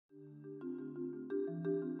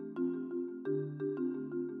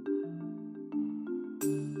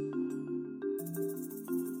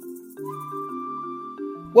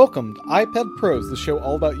Welcome to iPad Pros, the show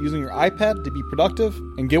all about using your iPad to be productive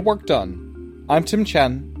and get work done. I'm Tim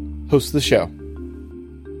Chen, host of the show.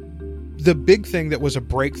 The big thing that was a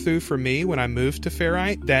breakthrough for me when I moved to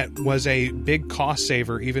Ferrite, that was a big cost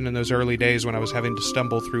saver even in those early days when I was having to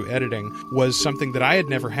stumble through editing, was something that I had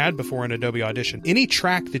never had before in Adobe Audition. Any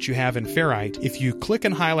track that you have in Ferrite, if you click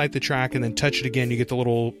and highlight the track and then touch it again, you get the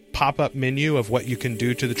little pop-up menu of what you can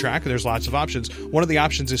do to the track. There's lots of options. One of the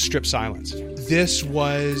options is strip silence. This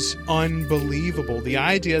was unbelievable. The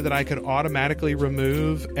idea that I could automatically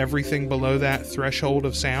remove everything below that threshold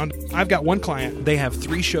of sound. I've got one client, they have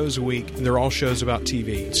 3 shows a week, and they're all shows about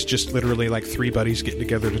TV. It's just literally like 3 buddies getting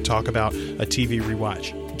together to talk about a TV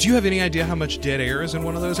rewatch. Do you have any idea how much dead air is in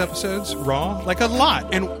one of those episodes? Raw? Like a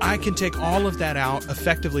lot. And I can take all of that out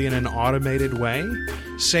effectively in an automated way,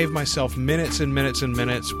 save myself minutes and minutes and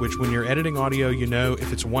minutes, which when you're editing audio, you know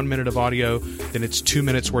if it's 1 minute of audio, then it's 2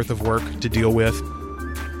 minutes worth of work to deal with.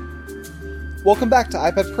 Welcome back to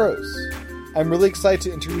iPad Pros. I'm really excited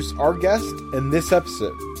to introduce our guest in this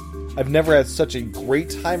episode. I've never had such a great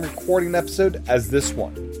time recording an episode as this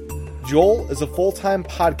one. Joel is a full-time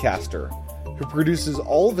podcaster who produces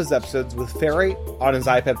all of his episodes with Ferrite on his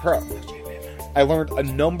iPad Pro. I learned a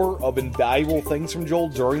number of invaluable things from Joel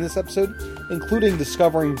during this episode, including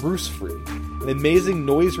discovering Bruce Free, an amazing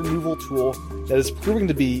noise removal tool that is proving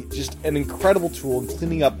to be just an incredible tool in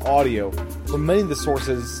cleaning up audio from many of the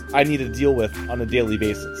sources I need to deal with on a daily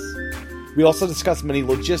basis. We also discuss many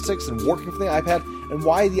logistics and working from the iPad and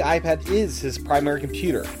why the iPad is his primary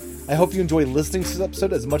computer. I hope you enjoy listening to this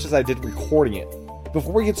episode as much as I did recording it.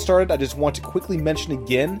 Before we get started, I just want to quickly mention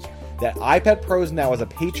again that iPad Pros now has a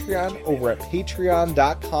Patreon over at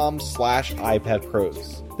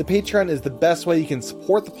patreon.com/iPadPros. The Patreon is the best way you can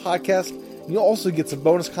support the podcast, and you'll also get some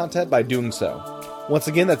bonus content by doing so. Once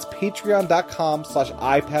again, that's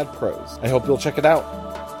patreon.com/iPadPros. I hope you'll check it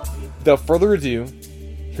out. Without further ado,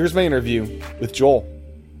 here's my interview with Joel.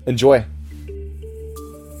 Enjoy.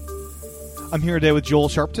 I'm here today with Joel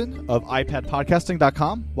Sharpton of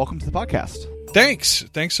iPadPodcasting.com. Welcome to the podcast. Thanks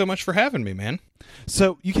so much for having me, man.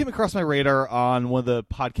 So you came across my radar on one of the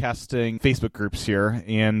podcasting Facebook groups here,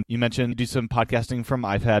 and you mentioned you do some podcasting from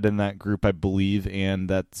iPad in that group, I believe, and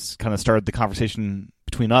that's kind of started the conversation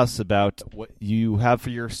between us about what you have for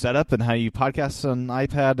your setup and how you podcast on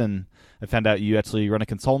iPad, and I found out you actually run a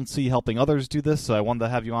consultancy helping others do this, so I wanted to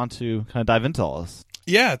have you on to kind of dive into all this.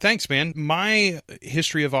 Yeah, thanks, man. My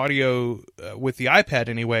history of audio with the iPad,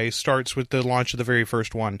 anyway, starts with the launch of the very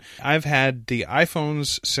first one. I've had the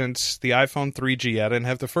iPhones since the iPhone 3G. I didn't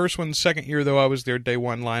have the first one. Second year, though, I was there day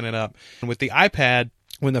one lining up. And with the iPad,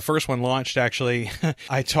 when the first one launched, actually,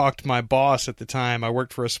 I talked my boss at the time. I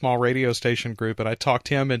worked for a small radio station group, and I talked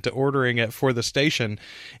him into ordering it for the station.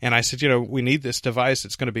 And I said, we need this device.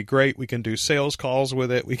 It's going to be great. We can do sales calls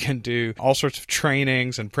with it. We can do all sorts of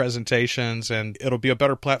trainings and presentations, and it'll be a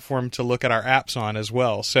better platform to look at our apps on as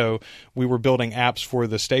well. So we were building apps for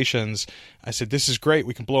the stations. I said, this is great.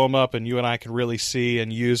 We can blow them up, and you and I can really see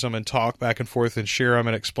and use them and talk back and forth and share them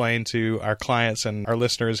and explain to our clients and our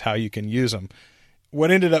listeners how you can use them. What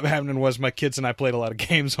ended up happening was my kids and I played a lot of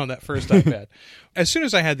games on that first iPad. As soon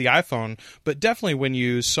as I had the iPhone, but definitely when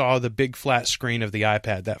you saw the big flat screen of the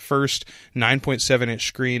iPad, that first 9.7-inch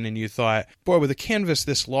screen, and you thought, boy, with a canvas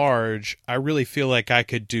this large, I really feel like I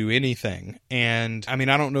could do anything. And, I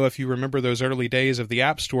don't know if you remember those early days of the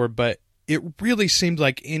App Store, but it really seemed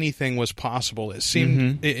like anything was possible. It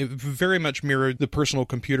seemed it very much mirrored the personal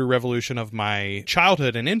computer revolution of my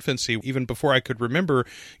childhood and infancy. Even before I could remember,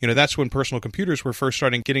 that's when personal computers were first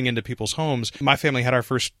starting getting into people's homes. My family had our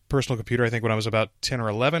first personal computer, I think, when I was about 10 or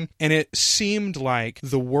 11. And it seemed like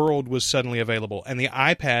the world was suddenly available. And the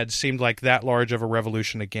iPad seemed like that large of a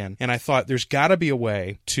revolution again. And I thought there's got to be a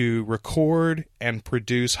way to record and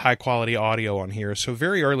produce high-quality audio on here. So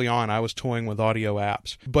very early on, I was toying with audio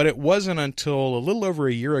apps. But it wasn't until a little over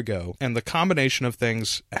a year ago, and the combination of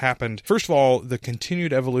things happened. First of all, the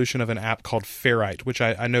continued evolution of an app called Ferrite, which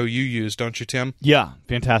I know you use, don't you, Tim? Yeah,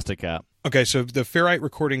 fantastic app. Okay, so the Ferrite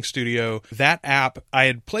Recording Studio, that app, I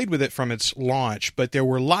had played with it from its launch, but there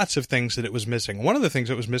were lots of things that it was missing. One of the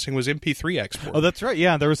things it was missing was MP3 export. Oh, that's right.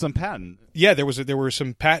 Yeah, there was some patent. Yeah, there were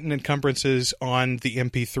some patent encumbrances on the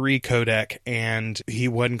MP3 codec, and he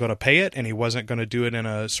wasn't going to pay it, and he wasn't going to do it in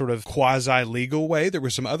a sort of quasi-legal way. There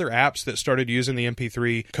were some other apps that started using the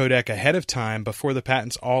MP3 codec ahead of time before the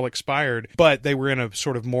patents all expired, but they were in a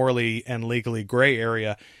sort of morally and legally gray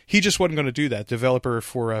area. He just wasn't going to do that. The developer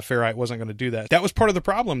for Ferrite wasn't wasn't going to do that. That was part of the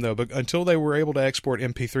problem, though, but until they were able to export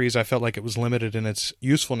MP3s, I felt like it was limited in its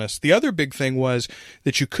usefulness. The other big thing was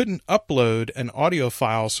that you couldn't upload an audio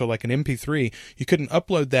file, so like an MP3, you couldn't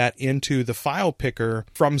upload that into the file picker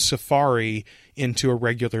from Safari into a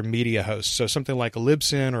regular media host. So something like a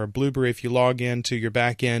Libsyn or a Blueberry, if you log into your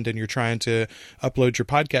back end and you're trying to upload your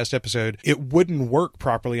podcast episode, it wouldn't work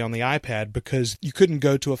properly on the iPad because you couldn't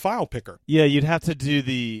go to a file picker. Yeah, you'd have to do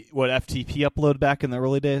the, FTP upload back in the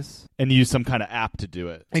early days and use some kind of app to do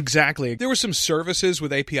it. Exactly. There were some services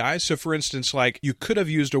with APIs. So for instance, like you could have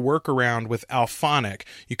used a workaround with Alphonic.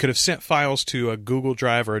 You could have sent files to a Google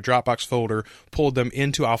Drive or a Dropbox folder, pulled them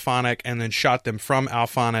into Alphonic, and then shot them from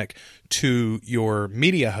Alphonic to your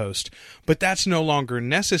media host. But that's no longer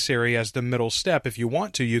necessary as the middle step. If you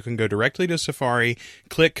want to, you can go directly to Safari,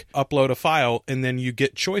 click upload a file, and then you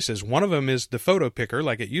get choices. One of them is the photo picker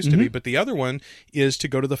like it used to be, but the other one is to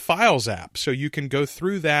go to the Files app. So you can go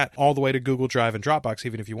through that all the way to Google Drive and Dropbox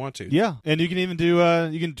even if you want to. Yeah, and you can even do,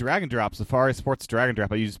 you can drag and drop. Safari supports drag and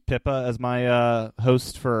drop. I use Pippa as my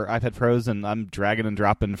host for iPad Pros, and I'm dragging and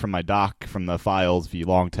dropping from my dock from the files via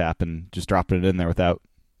long tap and just dropping it in there without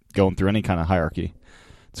going through any kind of hierarchy.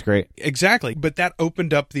 It's great. Exactly. But that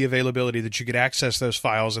opened up the availability that you could access those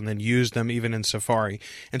files and then use them even in Safari.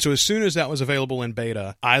 And so as soon as that was available in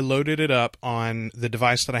beta, I loaded it up on the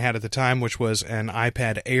device that I had at the time, which was an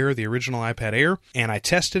iPad Air, the original iPad Air. And I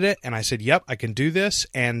tested it and I said, yep, I can do this.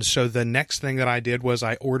 And so the next thing that I did was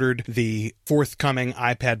I ordered the forthcoming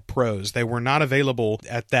iPad Pros. They were not available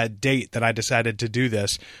at that date that I decided to do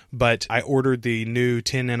this, but I ordered the new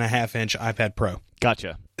 10.5-inch iPad Pro.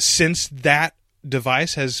 Gotcha. Since that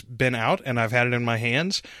device has been out and I've had it in my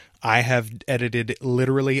hands, I have edited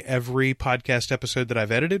literally every podcast episode that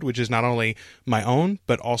I've edited, which is not only my own,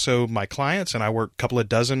 but also my clients. And I work a couple of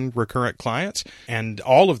dozen recurrent clients. And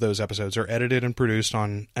all of those episodes are edited and produced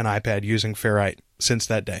on an iPad using Ferrite since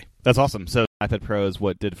that day. That's awesome. So iPad Pro is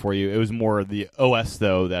what did for you. It was more the OS,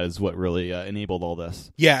 though, that is what really enabled all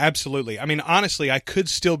this. Yeah, absolutely. I mean, honestly, I could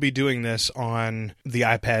still be doing this on the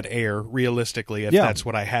iPad Air, realistically, if that's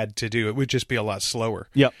what I had to do. It would just be a lot slower.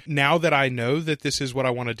 Yep. Now that I know that this is what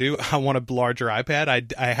I want to do, I want a larger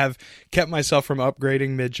iPad. I have kept myself from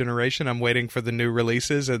upgrading mid-generation. I'm waiting for the new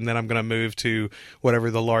releases, and then I'm going to move to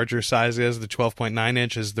whatever the larger size is. The 12.9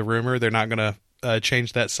 inch is the rumor. They're not going to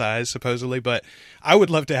change that size supposedly, but I would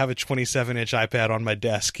love to have a 27-inch iPad on my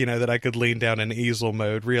desk, that I could lean down in easel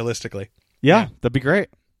mode realistically. Yeah, that'd be great.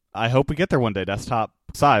 I hope we get there one day. Desktop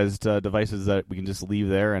sized devices that we can just leave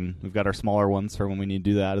there, and we've got our smaller ones for when we need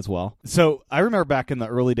to do that as well. So I remember back in the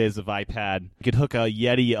early days of iPad, I could hook a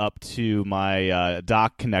Yeti up to my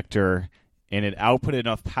dock connector, and it output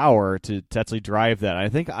enough power to actually drive that. I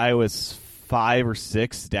think iOS 5 or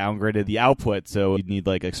 6 downgraded the output, so you'd need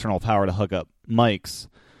like external power to hook up mics.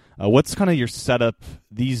 What's kind of your setup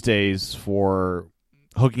these days for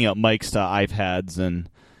hooking up mics to iPads, and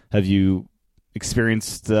have you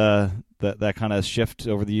experienced that kind of shift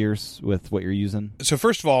over the years with what you're using? So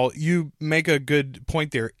first of all, you make a good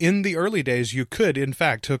point there. In the early days, you could, in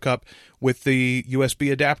fact, hook up with the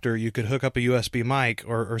USB adapter. You could hook up a USB mic,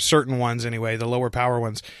 or certain ones anyway, the lower power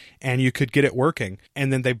ones, and you could get it working.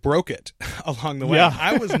 And then they broke it along the way. Yeah.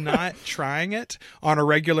 I was not trying it on a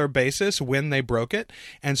regular basis when they broke it.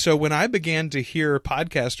 And so when I began to hear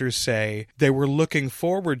podcasters say they were looking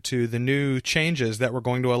forward to the new changes that were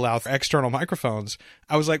going to allow for external microphones,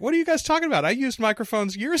 I was like, what are you guys talking about? I used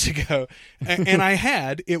microphones years ago. And I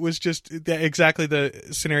had. It was just exactly the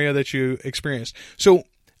scenario that you experienced. So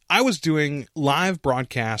I was doing live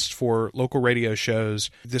broadcasts for local radio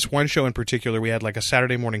shows. This one show in particular, we had like a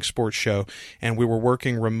Saturday morning sports show, and we were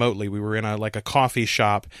working remotely. We were in a coffee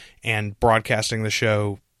shop and broadcasting the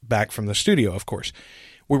show back from the studio, of course.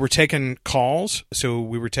 We were taking calls, so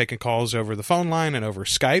we were taking calls over the phone line and over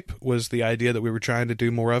Skype was the idea that we were trying to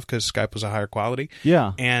do more of because Skype was a higher quality.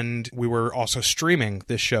 Yeah. And we were also streaming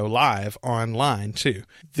this show live online, too.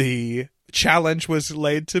 The challenge was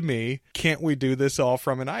laid to me, can't we do this all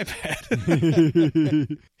from an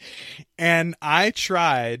iPad? And I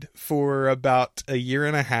tried for about a year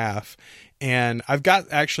and a half, and I've got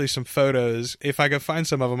actually some photos. If I could find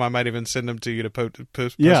some of them, I might even send them to you to post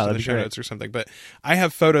in the show notes or something. But I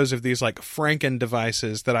have photos of these like Franken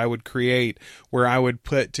devices that I would create where I would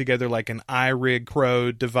put together like an iRig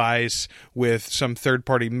Pro device with some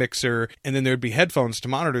third-party mixer, and then there would be headphones to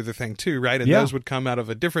monitor the thing too, right? And those would come out of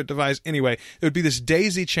a different device. Anyway, it would be this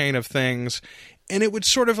daisy chain of things, and it would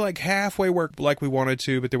sort of like halfway work like we wanted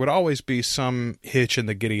to, but there would always be some hitch in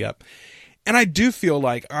the giddy up. And I do feel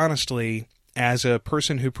like, honestly, as a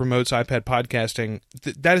person who promotes iPad podcasting,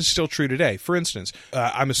 that is still true today. For instance,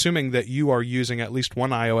 I'm assuming that you are using at least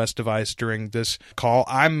one iOS device during this call.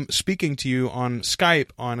 I'm speaking to you on Skype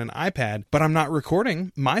on an iPad, but I'm not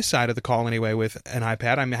recording my side of the call anyway with an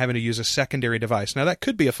iPad. I'm having to use a secondary device. Now, that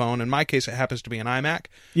could be a phone. In my case, it happens to be an iMac.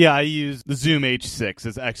 Yeah, I use the Zoom H6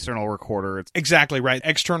 as external recorder. It's exactly right,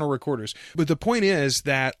 external recorders. But the point is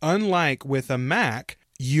that unlike with a Mac,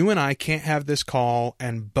 you and I can't have this call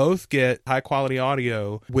and both get high-quality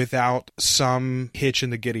audio without some hitch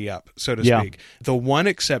in the giddy-up, so to speak. The one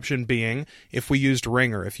exception being if we used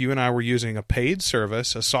Ringer. If you and I were using a paid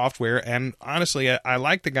service, a software, and honestly, I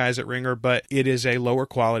like the guys at Ringer, but it is a lower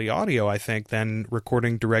quality audio, I think, than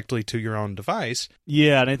recording directly to your own device.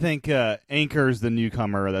 Yeah, and I think Anchor's the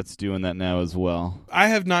newcomer that's doing that now as well. I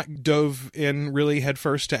have not dove in really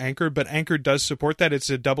headfirst to Anchor, but Anchor does support that.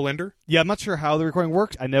 It's a double-ender. Yeah, I'm not sure how the recording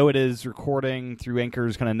works. I know it is recording through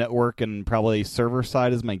Anchor's kind of network and probably server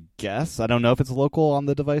side is my guess. I don't know if it's local on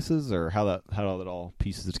the devices or how that all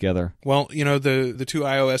pieces it together. Well, you know, the two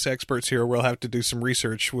iOS experts here will have to do some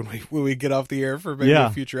research when we get off the air for maybe a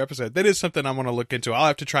future episode. That is something I'm going to look into. I'll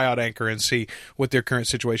have to try out Anchor and see what their current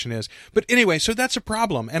situation is. But anyway, so that's a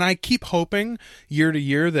problem, and I keep hoping year to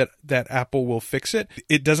year that Apple will fix it.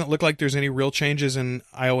 It doesn't look like there's any real changes in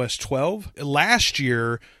iOS 12. Last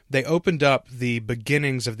year, they opened up the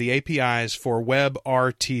beginnings of the APIs for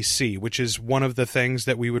WebRTC, which is one of the things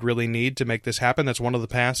that we would really need to make this happen. That's one of the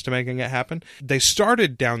paths to making it happen. They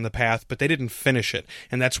started down the path, but they didn't finish it.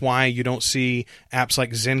 And that's why you don't see apps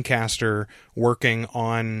like Zencaster working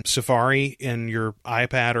on Safari in your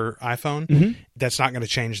iPad or iPhone. Mm-hmm. That's not going to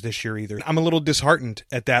change this year either. I'm a little disheartened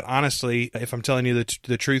at that, honestly, if I'm telling you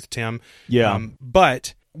the truth, Tim. Yeah.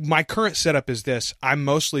 But my current setup is this. I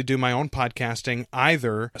mostly do my own podcasting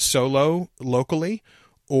either solo, locally,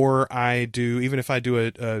 or I do, even if I do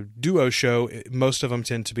a duo show, most of them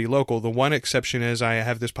tend to be local. The one exception is I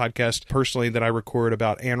have this podcast personally that I record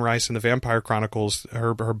about Anne Rice and the Vampire Chronicles,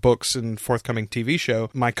 her books and forthcoming TV show.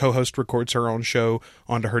 My co-host records her own show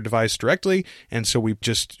onto her device directly, and so we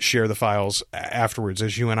just share the files afterwards,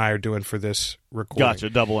 as you and I are doing for this recording. Gotcha,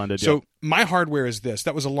 double-ended. So my hardware is this.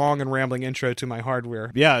 That was a long and rambling intro to my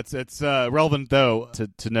hardware. Yeah, it's relevant, though,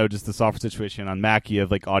 to know just the software situation. On Mac, you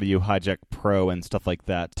have like Audio Hijack Pro and stuff like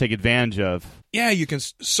that to take advantage of. Yeah, you can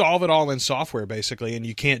solve it all in software, basically, and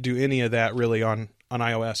you can't do any of that really on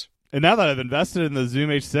iOS. And now that I've invested in the Zoom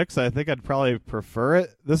H6, I think I'd probably prefer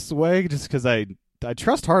it this way, just because I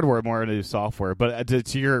trust hardware more than software. But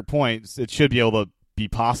to your point, it should be able to be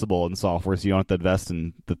possible in software, so you don't have to invest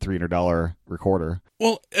in the $300 recorder.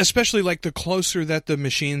 Well, especially like the closer that the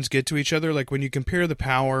machines get to each other, like when you compare the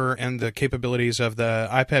power and the capabilities of the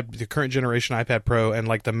iPad, the current generation iPad Pro, and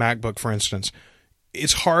like the MacBook, for instance,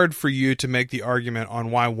 it's hard for you to make the argument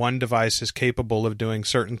on why one device is capable of doing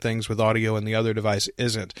certain things with audio and the other device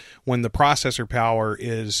isn't, when the processor power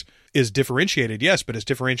is differentiated, yes, but it's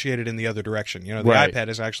differentiated in the other direction. You know, the iPad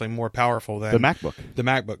is actually more powerful than the MacBook. The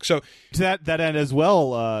MacBook. So to that end as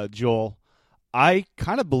well, Joel, I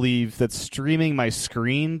kind of believe that streaming my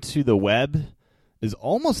screen to the web is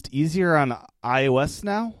almost easier on iOS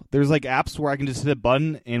now. There's like apps where I can just hit a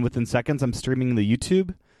button and within seconds I'm streaming the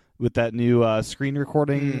YouTube with that new screen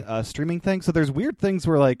recording streaming thing. So there's weird things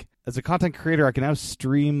where, like, as a content creator, I can now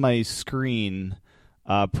stream my screen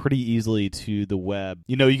pretty easily to the web.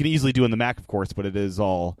 You know, you can easily do in the Mac, of course, but it is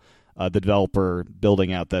all the developer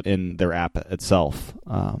building out that in their app itself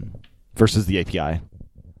versus the API.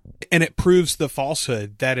 And it proves the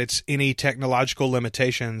falsehood that it's any technological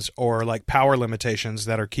limitations or like power limitations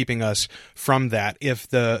that are keeping us from that. If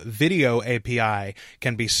the video API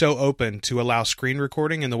can be so open to allow screen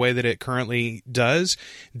recording in the way that it currently does,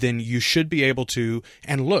 then you should be able to.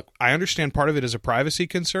 And look, I understand part of it is a privacy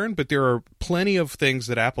concern, but there are plenty of things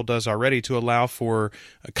that Apple does already to allow for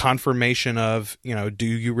a confirmation of, you know, do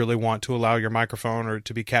you really want to allow your microphone or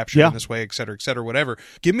to be captured in this way, et cetera, whatever.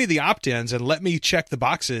 Give me the opt-ins and let me check the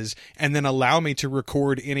boxes, and then allow me to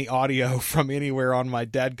record any audio from anywhere on my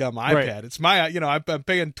dadgum iPad. Right. It's my, you know, I'm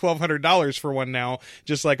paying $1,200 for one now,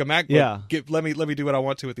 just like a MacBook. Yeah. Let me do what I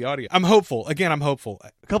want to with the audio. I'm hopeful. Again, I'm hopeful.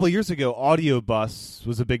 A couple of years ago, Audio Bus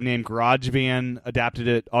was a big name. GarageBand adapted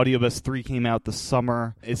it. Audio Bus 3 came out this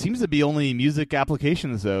summer. It seems to be only music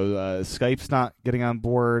applications, though. Skype's not getting on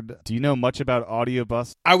board. Do you know much about Audio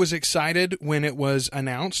Bus? I was excited when it was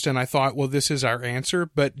announced, and I thought, well, this is our answer.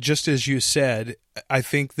 But just as you said, I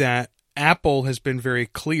think that Apple has been very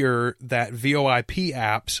clear that VoIP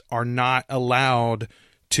apps are not allowed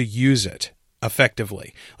to use it.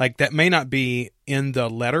 effectively. Like, that may not be in the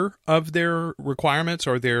letter of their requirements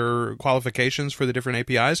or their qualifications for the different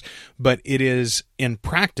APIs, but it is in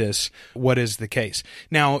practice what is the case.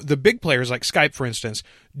 Now, the big players like Skype, for instance,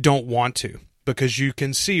 don't want to, because you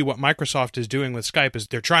can see what Microsoft is doing with Skype is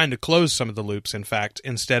they're trying to close some of the loops, in fact,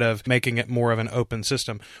 instead of making it more of an open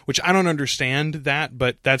system, which I don't understand that,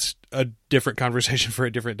 but that's a different conversation for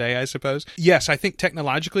a different day, I suppose. Yes, I think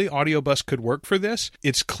technologically Audio Bus could work for this.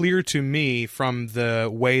 It's clear to me from the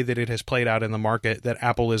way that it has played out in the market that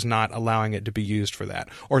Apple is not allowing it to be used for that,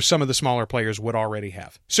 or some of the smaller players would already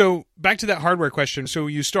have. So back to that hardware question. So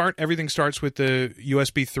everything starts with the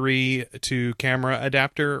USB 3 to camera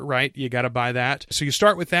adapter, right? You got to buy that. So you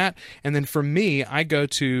start with that. And then for me, I go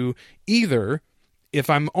to either, if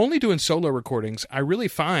I'm only doing solo recordings, I really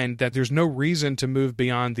find that there's no reason to move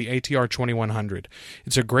beyond the ATR 2100.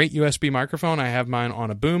 It's a great USB microphone. I have mine on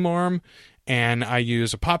a boom arm, and I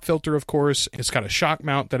use a pop filter, of course. It's got a shock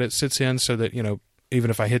mount that it sits in so that, even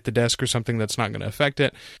if I hit the desk or something, that's not going to affect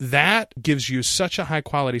it. That gives you such a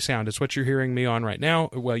high-quality sound. It's what you're hearing me on right now.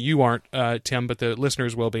 Well, you aren't, Tim, but the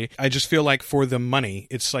listeners will be. I just feel like for the money,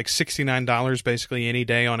 it's like $69 basically any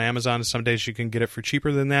day on Amazon. Some days you can get it for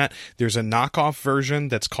cheaper than that. There's a knockoff version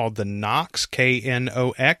that's called the Knox,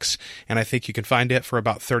 Knox, and I think you can find it for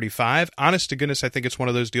about $35. Honest to goodness, I think it's one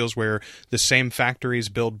of those deals where the same factories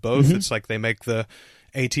build both. Mm-hmm. It's like they make the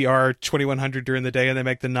ATR 2100 during the day and they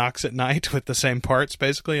make the Knox at night with the same parts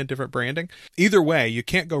basically and different branding. Either way, you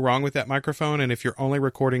can't go wrong with that microphone, and if you're only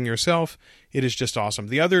recording yourself, it is just awesome.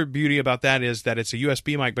 The other beauty about that is that it's a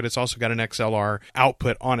USB mic, but it's also got an XLR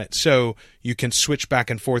output on it, so you can switch back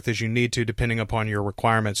and forth as you need to depending upon your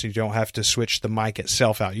requirements. You don't have to switch the mic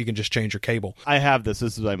itself out. You can just change your cable. I have this.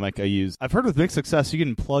 This is my mic I use. I've heard with mixed success you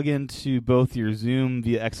can plug into both your Zoom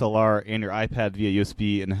via XLR and your iPad via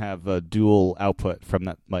USB and have a dual output from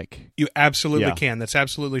that mic. You absolutely can. That's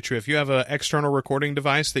absolutely true. If you have an external recording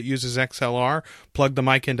device that uses XLR, plug the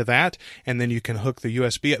mic into that, and then you can hook the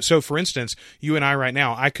USB up. So, for instance, you and I right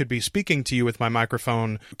now, I could be speaking to you with my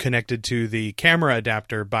microphone connected to the camera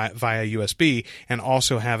adapter via USB and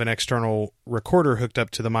also have an external recorder hooked up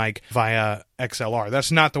to the mic via XLR.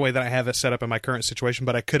 That's not the way that I have it set up in my current situation,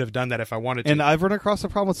 but I could have done that if I wanted to. And I've run across a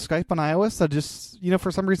problem with Skype on iOS that just, for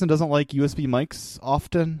some reason doesn't like USB mics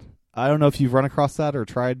often. I don't know if you've run across that or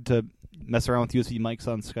tried to mess around with USB mics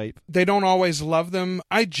on Skype. They don't always love them.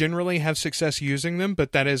 I generally have success using them,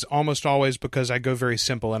 but that is almost always because I go very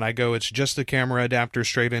simple, and it's just the camera adapter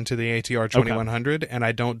straight into the ATR 2100, and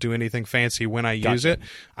I don't do anything fancy when I use it.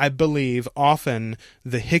 I believe often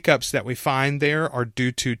the hiccups that we find there are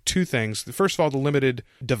due to two things. First of all, the limited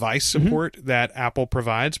device support that Apple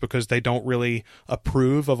provides, because they don't really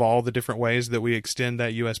approve of all the different ways that we extend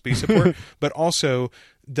that USB support, but also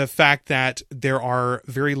the fact that there are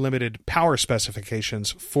very limited power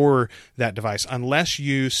specifications for that device. Unless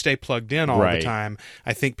you stay plugged in all the time,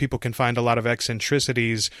 I think people can find a lot of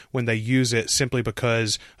eccentricities when they use it simply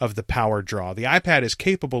because of the power draw. The iPad is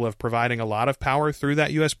capable of providing a lot of power through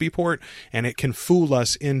that USB port, and it can fool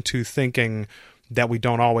us into thinking that we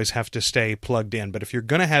don't always have to stay plugged in. But if you're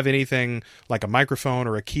going to have anything like a microphone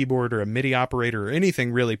or a keyboard or a MIDI operator or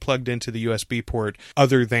anything really plugged into the USB port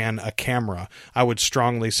other than a camera, I would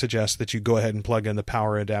strongly suggest that you go ahead and plug in the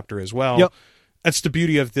power adapter as well. Yep. That's the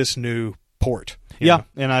beauty of this new port. Yeah,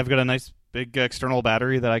 and I've got a nice big external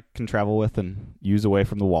battery that I can travel with and use away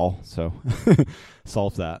from the wall, so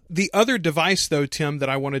solves that. The other device, though, Tim, that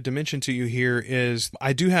I wanted to mention to you here is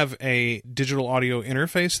I do have a digital audio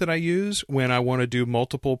interface that I use when I want to do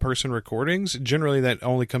multiple person recordings. Generally, that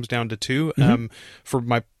only comes down to two. For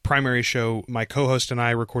my primary show, my co-host and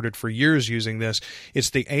I recorded for years using this. It's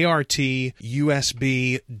the ART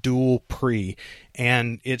USB Dual Pre.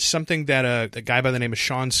 And it's something that a guy by the name of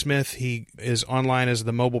Sean Smith, he is online as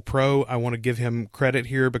the Mobile Pro. I want to give him credit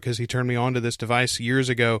here because he turned me on to this device years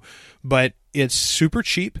ago. But it's super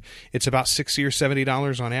cheap. It's about $60 or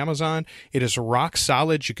 $70 on Amazon. It is rock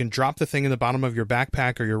solid. You can drop the thing in the bottom of your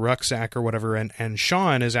backpack or your rucksack or whatever. And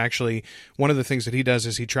Sean is actually, one of the things that he does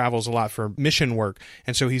is he travels a lot for mission work.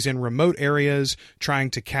 And so he's in remote areas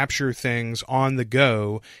trying to capture things on the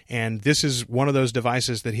go. And this is one of those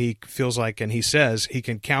devices that he feels like, and he says he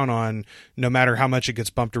can count on no matter how much it gets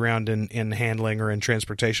bumped around in handling or in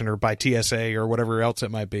transportation or by TSA or whatever else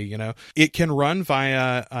it might be. It can run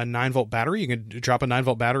via a 9-volt battery. You can drop a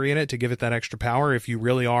 9-volt battery in it to give it that extra power if you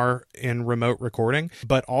really are in remote recording.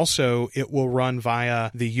 But also, it will run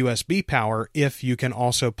via the USB power if you can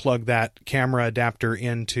also plug that camera adapter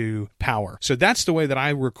into power. So that's the way that I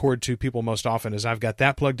record to people most often, is I've got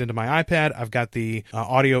that plugged into my iPad. I've got the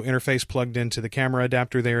audio interface plugged into the camera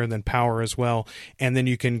adapter there, and then power as well. And then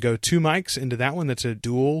you can go 2 mics into that one that's a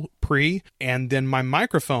dual pre. And then my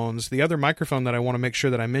microphones, the other microphone that I want to make sure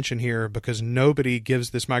that I mention here, because nobody gives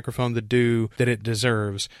this microphone the due that it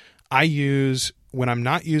deserves, I use, when I'm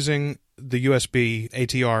not using the USB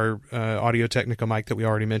ATR Audio-Technica mic that we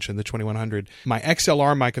already mentioned, the 2100, my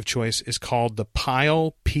XLR mic of choice is called the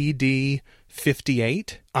Pyle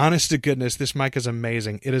PD58. Honest to goodness, this mic is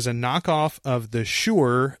amazing. It is a knockoff of the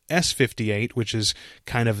Shure S58, which is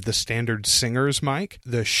kind of the standard singer's mic.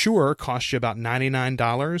 The Shure costs you about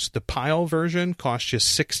 $99. The Pyle version costs you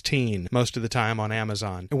 $16 most of the time on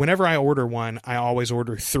Amazon. And whenever I order one, I always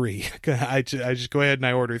order 3. I just go ahead and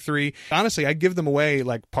I order 3. Honestly, I give them away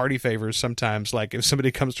like party favors sometimes. Like if somebody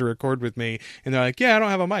comes to record with me and they're like, yeah, I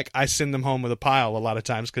don't have a mic, I send them home with a Pyle a lot of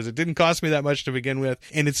times because it didn't cost me that much to begin with.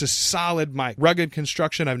 And it's a solid mic. Rugged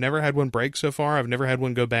construction. I've never had one break so far. I've never had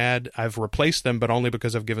one go bad. I've replaced them, but only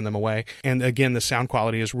because I've given them away. And again, the sound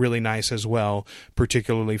quality is really nice as well,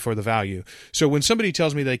 particularly for the value. So when somebody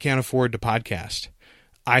tells me they can't afford to podcast,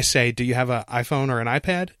 I say, do you have an iPhone or an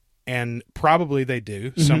iPad? And probably they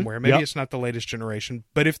do somewhere. Maybe it's not the latest generation.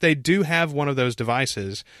 But if they do have one of those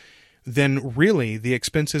devices, then really the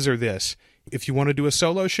expenses are this. If you want to do a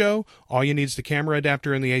solo show, all you need is the camera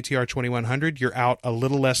adapter and the ATR 2100. You're out a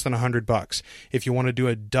little less than $100. If you want to do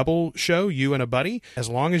a double show, you and a buddy, as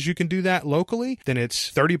long as you can do that locally, then it's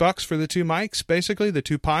 $30 for the 2 mics, basically, the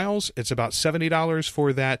 2 Pyles. It's about $70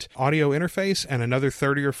 for that audio interface and another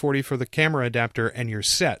 $30 or $40 for the camera adapter, and you're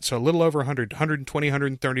set. So a little over $100, $120,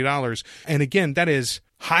 $130. And again, that is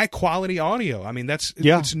high quality audio. I mean,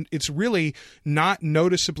 it's really not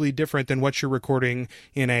noticeably different than what you're recording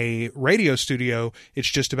in a radio studio. It's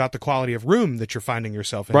just about the quality of room that you're finding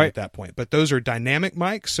yourself in at that point. But those are dynamic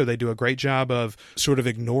mics, so they do a great job of sort of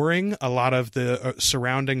ignoring a lot of the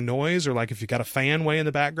surrounding noise, or like if you've got a fan way in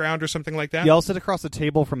the background or something like that. Yeah, I'll sit across the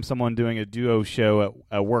table from someone doing a duo show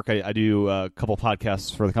at work. I do a couple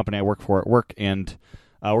podcasts for the company I work for at work, and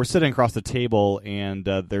we're sitting across the table, and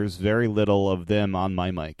there's very little of them on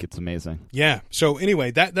my mic. It's amazing. Yeah. So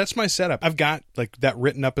anyway, that's my setup. I've got like that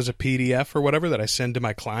written up as a PDF or whatever that I send to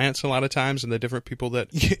my clients a lot of times, and the different people that,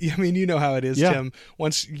 I mean, you know how it is, Tim.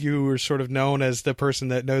 Once you are sort of known as the person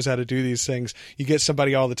that knows how to do these things, you get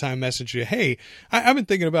somebody all the time message you, hey, I've been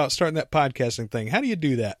thinking about starting that podcasting thing. How do you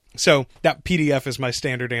do that? So that PDF is my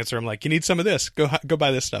standard answer. I'm like, you need some of this. Go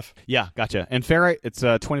buy this stuff. Yeah, gotcha. And Ferrite, it's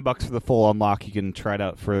 $20 for the full unlock. You can try it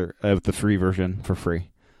out for the free version for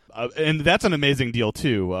free. And that's an amazing deal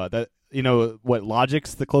too. That, you know, what,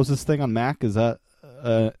 Logic's the closest thing on Mac? Is that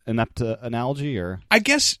an apt analogy, or? I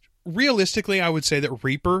guess realistically, I would say that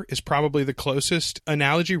Reaper is probably the closest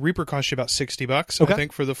analogy. Reaper costs you about $60, I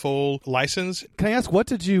think, for the full license. Can I ask, what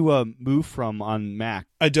did you move from on Mac?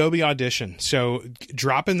 Adobe Audition. So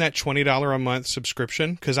dropping that $20 a month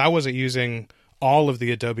subscription, because I wasn't using all of the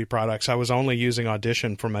Adobe products. I was only using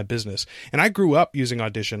Audition for my business. And I grew up using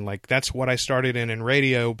Audition. Like, that's what I started in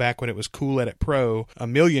radio back when it was Cool Edit Pro a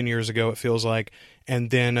million years ago, it feels like. And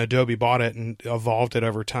then Adobe bought it and evolved it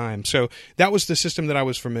over time. So that was the system that I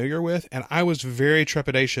was familiar with, and I was very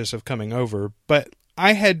trepidatious of coming over. But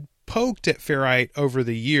I had poked at Ferrite over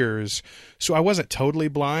the years, so I wasn't totally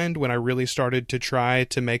blind when I really started to try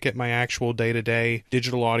to make it my actual day-to-day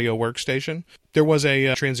digital audio workstation. There was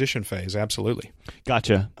a transition phase, absolutely.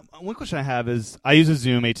 Gotcha. One question I have is, I use a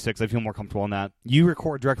Zoom H6. I feel more comfortable on that. You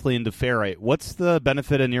record directly into Ferrite. What's the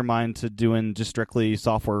benefit in your mind to doing just strictly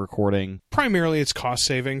software recording? Primarily, it's cost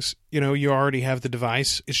savings. You know, you already have the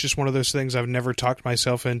device. It's just one of those things I've never talked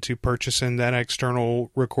myself into purchasing that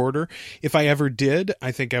external recorder. If I ever did,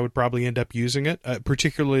 I think I would probably end up using it,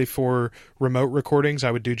 particularly for remote recordings.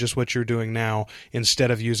 I would do just what you're doing now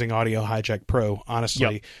instead of using Audio Hijack Pro,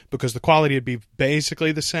 honestly, because the quality would be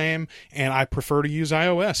basically the same, and I prefer to use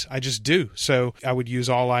iOS. I just do. So I would use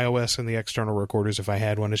all iOS in the external recorders if I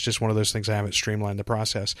had one. It's just one of those things I haven't streamlined the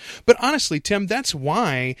process. But honestly, Tim, that's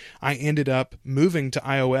why I ended up moving to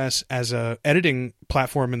iOS as a editing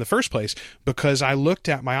platform in the first place, because I looked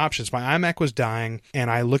at my options. My iMac was dying,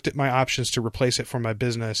 and I looked at my options to replace it for my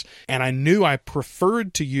business, and I knew I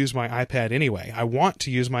preferred to use my iPad anyway. I want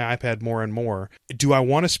to use my iPad more and more. Do I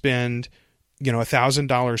want to spend,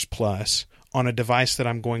 $1,000 plus on a device that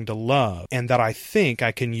I'm going to love and that I think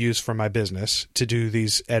I can use for my business to do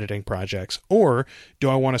these editing projects? Or do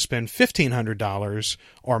I want to spend $1,500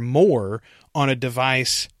 or more on a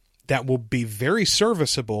device that will be very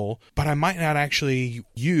serviceable, but I might not actually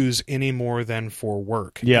use any more than for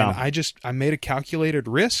work. Yeah. And I made a calculated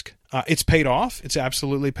risk. It's paid off. It's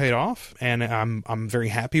absolutely paid off, and I'm very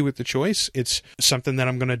happy with the choice. It's something that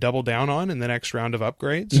I'm going to double down on in the next round of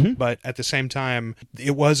upgrades. But at the same time,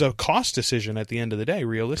 it was a cost decision at the end of the day,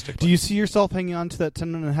 realistically. Do you see yourself hanging on to that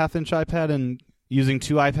 10.5-inch iPad and using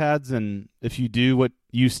 2 iPads? And if you do, what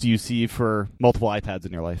use do you see for multiple iPads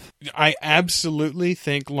in your life? I absolutely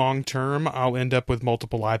think long term I'll end up with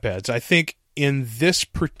multiple iPads. I think in this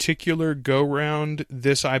particular go-round,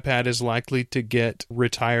 this iPad is likely to get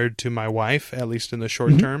retired to my wife, at least in the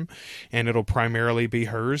short term, and it'll primarily be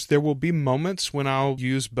hers. There will be moments when I'll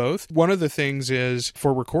use both. One of the things is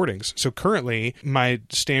for recordings. So currently, my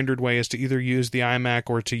standard way is to either use the iMac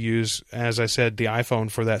or to use, as I said, the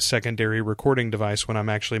iPhone for that secondary recording device when I'm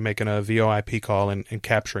actually making a VoIP call and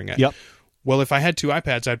capturing it. Yep. Well, if I had 2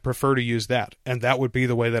 iPads, I'd prefer to use that, and that would be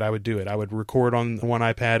the way that I would do it. I would record on one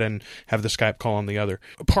iPad and have the Skype call on the other.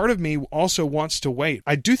 Part of me also wants to wait.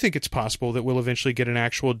 I do think it's possible that we'll eventually get an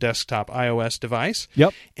actual desktop iOS device.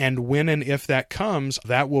 Yep. And when and if that comes,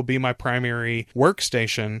 that will be my primary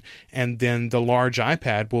workstation, and then the large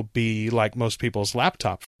iPad will be like most people's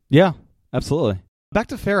laptop. Yeah, absolutely. Back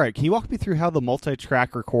to Ferrite, can you walk me through how the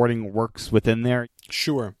multi-track recording works within there?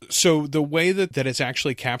 Sure. So the way that it's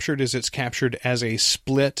actually captured is it's captured as a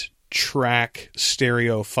split track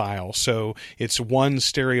stereo file. So it's one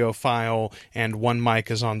stereo file and one mic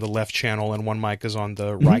is on the left channel and one mic is on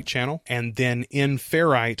the right channel. And then in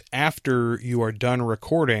Ferrite, after you are done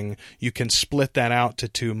recording, you can split that out to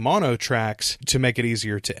 2 mono tracks to make it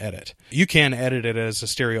easier to edit. You can edit it as a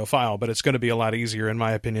stereo file, but it's going to be a lot easier, in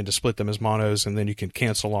my opinion, to split them as monos, and then you can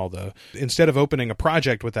cancel all the... Instead of opening a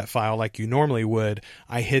project with that file like you normally would,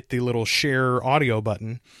 I hit the little share audio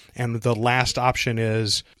button, and the last option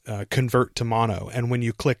is convert to mono. And when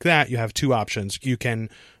you click that, you have 2 options. You can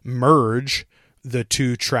merge the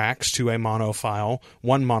 2 tracks to a mono file,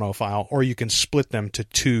 one mono file, or you can split them to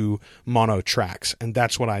 2 mono tracks. And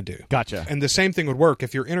that's what I do. Gotcha. And the same thing would work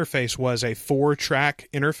if your interface was a 4-track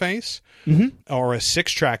interface or a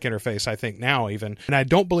 6-track interface, I think now even. And I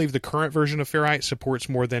don't believe the current version of Ferrite supports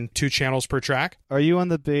more than 2 channels per track. Are you on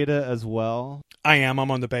the beta as well? I am.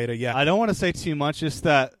 I'm on the beta, yeah. I don't want to say too much, just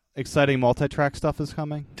that exciting multi-track stuff is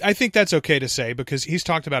coming? I think that's okay to say because he's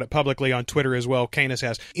talked about it publicly on Twitter as well. Canis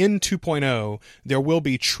has. In 2.0, there will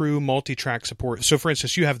be true multi-track support. So, for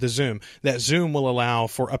instance, you have the Zoom. That Zoom will allow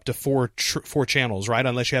for up to 4 channels, right?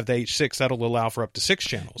 Unless you have the H6, that'll allow for up to 6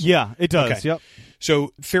 channels. Yeah, it does. Okay. Yep.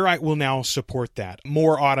 So Ferrite will now support that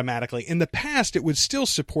more automatically. In the past, it would still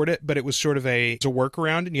support it, but it was sort of a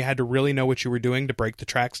workaround, and you had to really know what you were doing to break the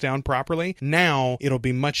tracks down properly. Now, it'll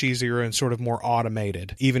be much easier and sort of more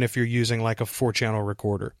automated, even if you're using like a 4-channel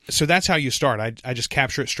recorder. So that's how you start. I just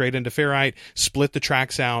capture it straight into Ferrite, split the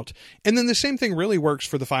tracks out, and then the same thing really works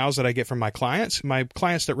for the files that I get from my clients. My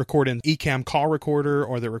clients that record in Ecamm Call Recorder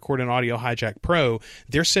or that record in Audio Hijack Pro,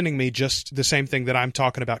 they're sending me just the same thing that I'm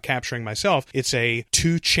talking about capturing myself. It's a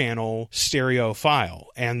 2-channel stereo file,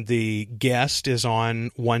 and the guest is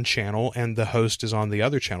on one channel and the host is on the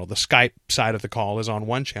other channel. The Skype side of the call is on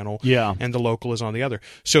one channel, and the local is on the other.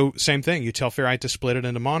 So same thing, you tell Ferrite to split it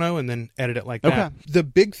into mono and then edit it like that. The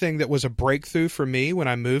big thing that was a breakthrough for me when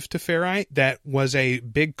I moved to Ferrite, that was a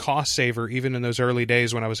big cost saver even in those early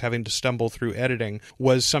days when I was having to stumble through editing,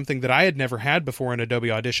 was something that I had never had before in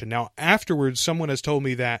Adobe Audition. Now afterwards, someone has told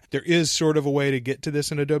me that there is sort of a way to get to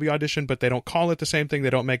this in Adobe Audition, but they don't call it the same thing. They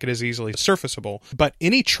don't make it as easily surfaceable. But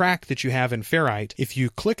any track that you have in Ferrite, if you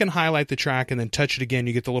click and highlight the track and then touch it again,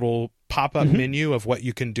 you get the little pop-up menu of what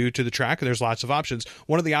you can do to the track, and there's lots of options.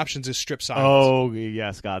 One of the options is strip silence. Oh,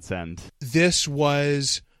 yes, godsend. This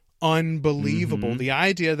was unbelievable. The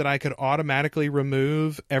idea that I could automatically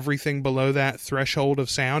remove everything below that threshold of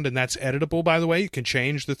sound, and that's editable, by the way. You can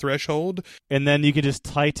change the threshold. And then you can just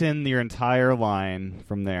tighten your entire line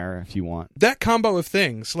from there if you want. That combo of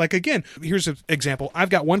things. Like, again, here's an example. I've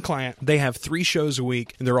got one client. They have 3 shows a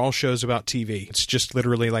week, and they're all shows about TV. It's just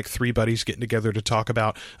literally like 3 buddies getting together to talk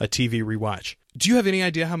about a TV rewatch. Do you have any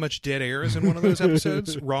idea how much dead air is in one of those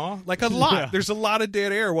episodes? Raw? Like a lot. Yeah. There's a lot of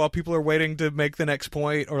dead air while people are waiting to make the next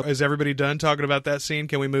point, or is everybody done talking about that scene?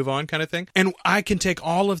 Can we move on kind of thing? And I can take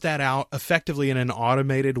all of that out effectively in an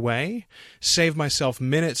automated way, save myself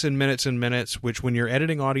minutes and minutes and minutes, which when you're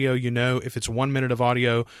editing audio, you know if it's 1 minute of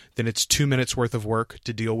audio, then it's 2 minutes worth of work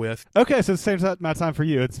to deal with. Okay, so the same amount of time for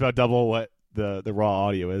you. It's about double what the raw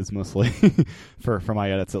audio is mostly for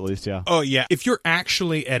my edits, at least. Yeah. Oh yeah, if you're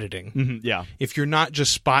actually editing, yeah. if you're not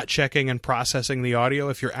just spot checking and processing the audio,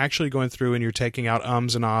 if you're actually going through and you're taking out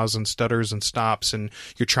ums and ahs and stutters and stops, and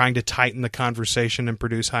you're trying to tighten the conversation and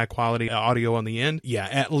produce high quality audio on the end, yeah,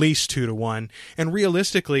 at least 2 to 1. And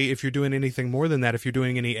realistically, if you're doing anything more than that, if you're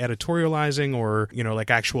doing any editorializing or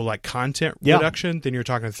like actual like content reduction, then you're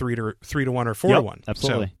talking 3 to 1 or 4 to 1.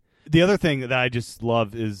 Absolutely. So, the other thing that I just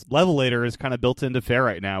love is Levelator is kind of built into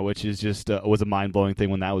Ferrite now, which is just was a mind-blowing thing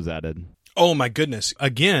when that was added. oh my goodness.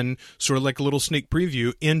 Again, sort of like a little sneak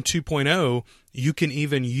preview, in 2.0, you can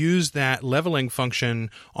even use that leveling function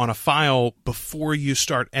on a file before you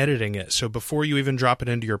start editing it. So before you even drop it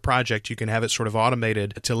into your project, you can have it sort of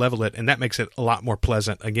automated to level it, and that makes it a lot more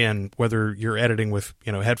pleasant, again, whether you're editing with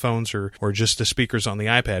headphones or just the speakers on the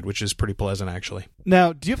iPad, which is pretty pleasant, actually.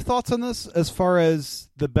 Now, do you have thoughts on this as far as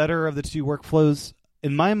the better of the two workflows?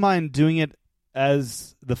 In my mind, doing it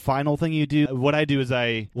as the final thing you do, what I do is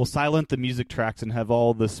I will silent the music tracks and have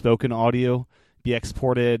all the spoken audio be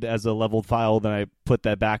exported as a leveled file, then I put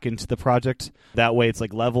that back into the project. That way it's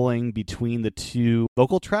like leveling between the two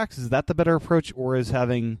vocal tracks. Is that the better approach, or is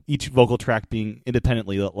having each vocal track being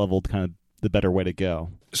independently leveled kind of the better way to go?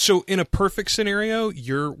 So in a perfect scenario,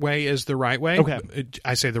 your way is the right way. Okay.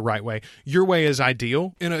 I say the right way. Your way is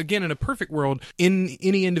ideal. And again, in a perfect world, any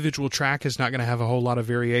individual track is not going to have a whole lot of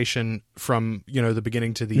variation from, the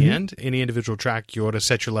beginning to the end. Any individual track, you ought to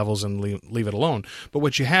set your levels and leave it alone. But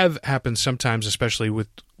what you have happen sometimes, especially with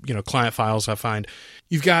client files, I find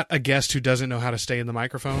you've got a guest who doesn't know how to stay in the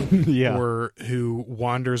microphone yeah. or who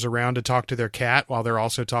wanders around to talk to their cat while they're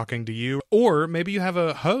also talking to you. Or maybe you have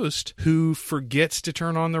a host who forgets to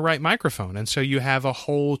turn on the right microphone. And so you have a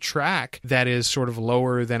whole track that is sort of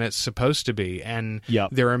lower than it's supposed to be. And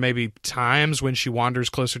there are maybe times when she wanders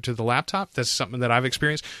closer to the laptop. That's something that I've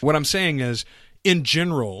experienced. What I'm saying is, in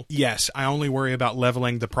general, yes, I only worry about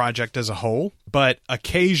leveling the project as a whole, but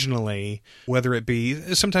occasionally, whether it be,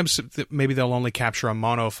 sometimes maybe they'll only capture a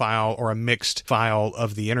mono file or a mixed file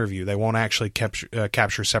of the interview. They won't actually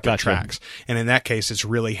capture separate tracks. And in that case, it's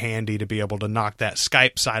really handy to be able to knock that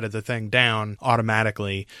Skype side of the thing down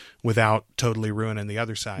automatically without totally ruining the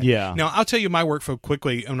other side. Yeah. Now, I'll tell you my workflow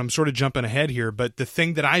quickly, and I'm sort of jumping ahead here, but the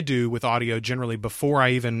thing that I do with audio generally before I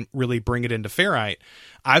even really bring it into Ferrite,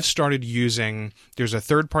 I've started using, there's a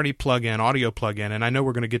third-party plugin, audio plugin, and I know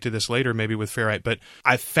we're going to get to this later maybe with Ferrite, but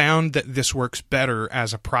I found that this works better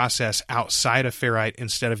as a process outside of Ferrite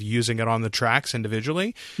instead of using it on the tracks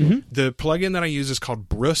individually. The plugin that I use is called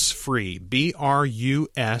Brusfree,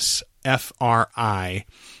 Brusfri.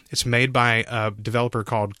 It's made by a developer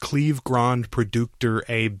called Cleve Grand Produkter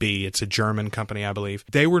AB. It's a German company, I believe.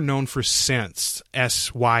 They were known for synths,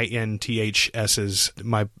 synths's.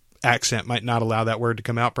 My accent might not allow that word to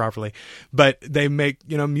come out properly, but they make,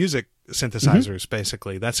 music synthesizers,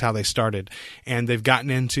 basically. That's how they started. And they've gotten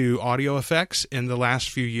into audio effects in the last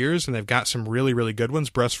few years, and they've got some really, really good ones.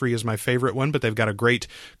 Brusfree is my favorite one, but they've got a great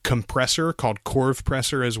compressor called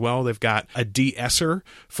Corvpressor as well. They've got a de-esser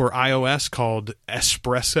for iOS called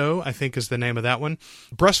Espresso, I think is the name of that one.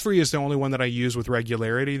 Brusfree is the only one that I use with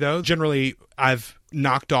regularity, though. Generally, I've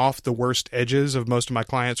knocked off the worst edges of most of my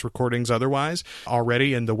clients' recordings otherwise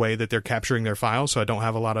already in the way that they're capturing their files, so I don't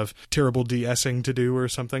have a lot of terrible de-essing to do or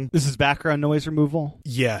something. This is background noise removal?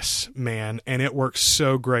 Yes, man, and it works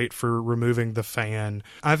so great for removing the fan.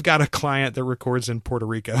 I've got a client that records in Puerto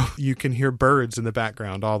Rico. You can hear birds in the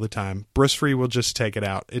background all the time. Brusfree will just take it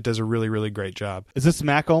out. It does a really, really great job. Is this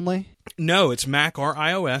Mac only? No, it's Mac or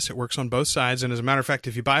iOS. It works on both sides. And as a matter of fact,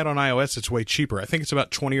 if you buy it on iOS, it's way cheaper. I think it's about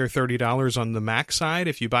 $20 or $30 on the Mac side.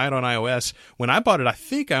 If you buy it on iOS, when I bought it, I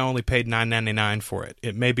think I only paid $9.99 for it.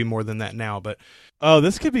 It may be more than that now, but... Oh,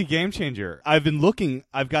 this could be a game changer. I've been looking.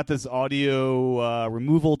 I've got this audio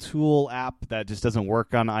removal tool app that just doesn't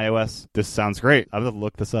work on iOS. This sounds great. I'll have to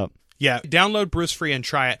look this up. Yeah, download Brusfree and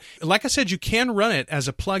try it. Like I said, you can run it as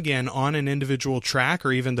a plugin on an individual track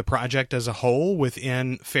or even the project as a whole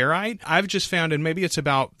within Ferrite. I've just found, and maybe it's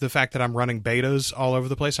about the fact that I'm running betas all over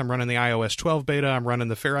the place. I'm running the iOS 12 beta. I'm running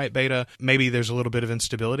the Ferrite beta. Maybe there's a little bit of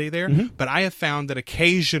instability there. But I have found that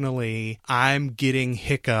occasionally I'm getting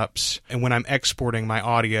hiccups and when I'm exporting my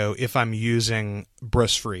audio if I'm using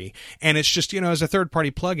Brusfree. And it's just, as a third-party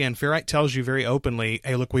plugin, Ferrite tells you very openly,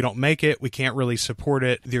 hey, look, we don't make it. We can't really support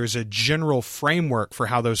it. There's a general framework for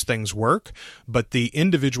how those things work, but the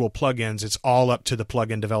individual plugins, it's all up to the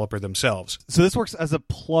plugin developer themselves. So this works as a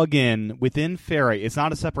plugin within Ferrite. It's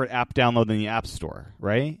not a separate app download in the App Store,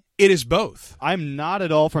 right? It is both. I'm not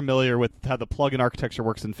at all familiar with how the plugin architecture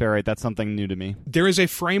works in Ferrite. That's something new to me. There is a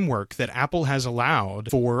framework that Apple has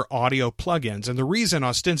allowed for audio plugins, and the reason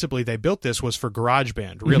ostensibly they built this was for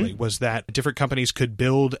GarageBand, really, was that different companies could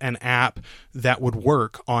build an app that would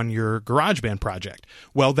work on your GarageBand project.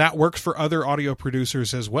 Well, that works for other audio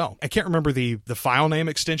producers as well. I can't remember the file name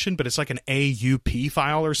extension, but it's like an AUP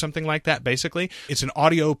file or something like that, basically. It's an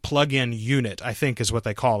audio plugin unit, I think is what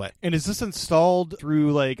they call it. And is this installed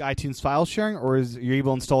through like iTunes file sharing, or is you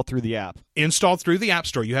able to install it through the app? Installed through the App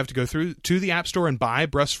Store. You have to go through to the App Store and buy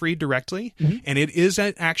Brusfree directly, and it is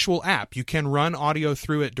an actual app. You can run audio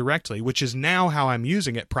through it directly, which is now how I'm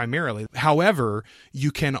using it primarily. However,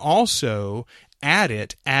 you can also add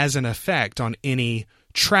it as an effect on any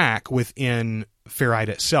track within Ferrite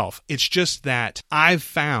itself. It's just that I've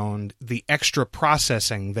found the extra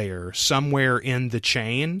processing there somewhere in the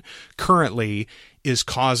chain currently is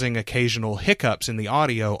causing occasional hiccups in the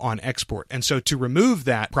audio on export. And so to remove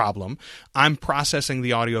that problem, I'm processing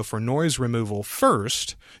the audio for noise removal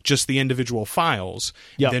first, just the individual files,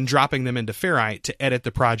 then dropping them into Ferrite to edit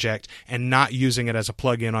the project and not using it as a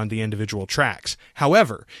plugin on the individual tracks.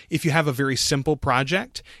 However, if you have a very simple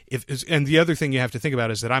project, and the other thing you have to think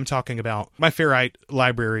about is that I'm talking about my Ferrite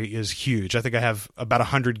library is huge. I think I have about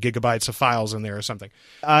 100 gigabytes of files in there or something.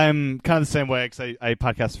 I'm kind of the same way because I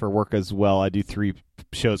podcast for work as well. I do 3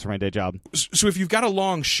 shows for my day job. So if you've got a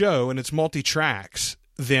long show and it's multi-tracks,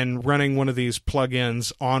 then running one of these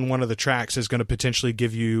plugins on one of the tracks is going to potentially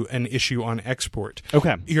give you an issue on export.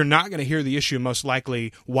 Okay. You're not going to hear the issue most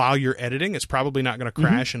likely while you're editing. It's probably not going to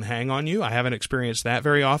crash and hang on you. I haven't experienced that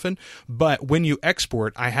very often. But when you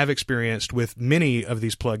export, I have experienced with many of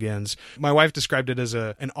these plugins. My wife described it as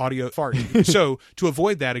an audio fart. So to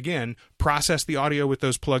avoid that, again, process the audio with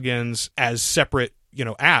those plugins as separate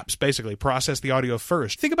apps, basically. Process the audio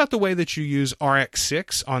first. Think about the way that you use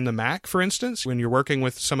RX6 on the Mac, for instance, when you're working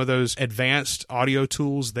with some of those advanced audio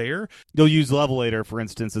tools there. You'll use Levelator, for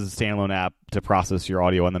instance, as a standalone app to process your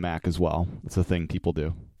audio on the Mac as well. It's a thing people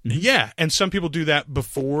do. Yeah, and some people do that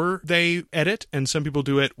before they edit, and some people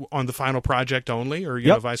do it on the final project only, or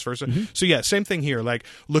vice versa. So yeah, same thing here. Like,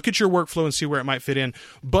 look at your workflow and see where it might fit in.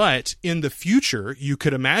 But in the future, you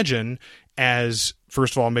could imagine as,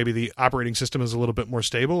 first of all, maybe the operating system is a little bit more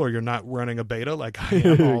stable, or you're not running a beta like I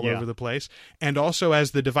am all over the place. And also, as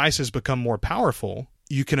the devices become more powerful,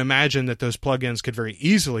 you can imagine that those plugins could very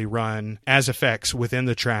easily run as effects within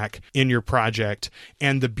the track in your project.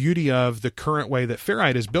 And the beauty of the current way that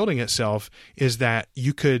Ferrite is building itself is that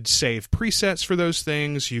you could save presets for those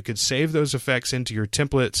things. You could save those effects into your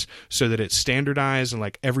templates so that it's standardized. And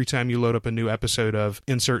like every time you load up a new episode of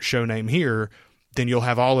Insert Show Name Here, then you'll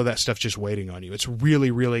have all of that stuff just waiting on you. It's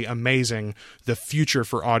really, really amazing, the future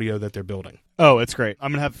for audio that they're building. Oh, it's great.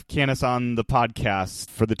 I'm going to have Candace on the podcast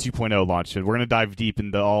for the 2.0 launch, and we're going to dive deep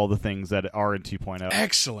into all the things that are in 2.0.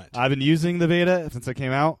 Excellent. I've been using the beta since it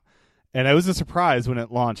came out, and it was a surprise when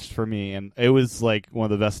it launched for me, and it was like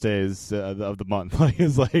one of the best days of the month. Like, it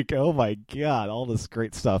was like, oh my God, all this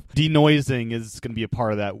great stuff. Denoising is going to be a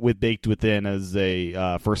part of that, baked within as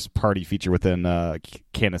a first-party feature within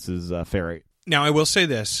Candace's Ferrite. Now, I will say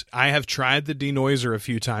this. I have tried the denoiser a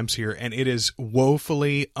few times here, and it is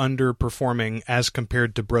woefully underperforming as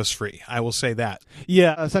compared to Brusfree. I will say that.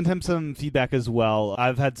 Yeah, I sent him some feedback as well.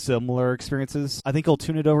 I've had similar experiences. I think I'll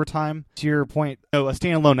tune it over time. To your point, a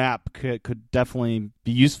standalone app could definitely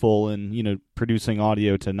be useful in, producing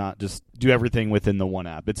audio to not just do everything within the one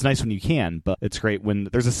app. It's nice when you can, but it's great when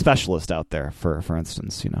there's a specialist out there, for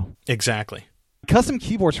instance, Exactly. Custom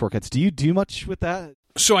keyboard shortcuts. Do you do much with that?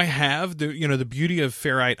 So I have the beauty of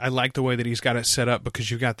Ferrite. I like the way that he's got it set up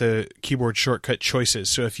because you've got the keyboard shortcut choices.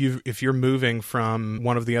 So if you're moving from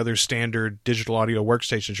one of the other standard digital audio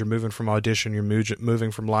workstations, you're moving from Audition, you're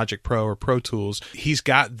moving from Logic Pro or Pro Tools, he's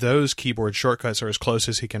got those keyboard shortcuts, or as close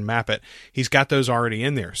as he can map it. He's got those already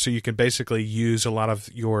in there, so you can basically use a lot of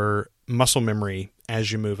your muscle memory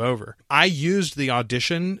as you move over. I used the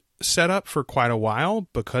Audition setup for quite a while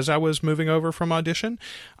because I was moving over from Audition.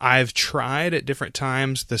 I've tried at different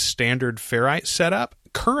times the standard Ferrite setup.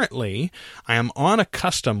 Currently, I am on a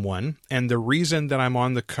custom one, and the reason that I'm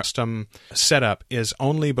on the custom setup is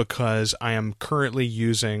only because I am currently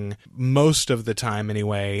using, most of the time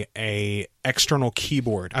anyway, a external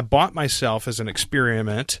keyboard. I bought myself, as an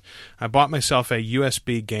experiment, I bought myself a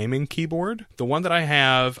USB gaming keyboard. The one that I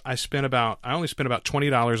have, I only spent about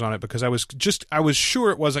 $20 on it because I was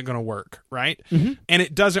sure it wasn't going to work, right? Mm-hmm. And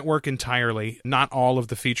it doesn't work entirely. Not all of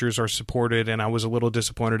the features are supported, and I was a little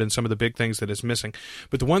disappointed in some of the big things that it's missing.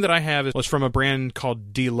 But the one that I have was from a brand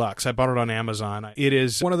called Deluxe. I bought it on Amazon. It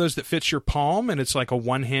is one of those that fits your palm, and it's like a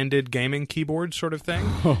one-handed gaming keyboard sort of thing.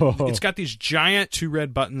 It's got these giant 2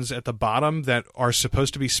 red buttons at the bottom that are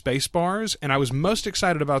supposed to be space bars, and I was most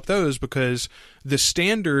excited about those because the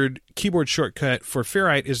standard keyboard shortcut for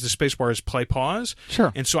Ferrite is the space bar is play pause.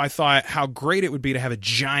 Sure. And so I thought how great it would be to have a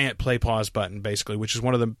giant play pause button, basically, which is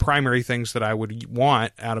one of the primary things that I would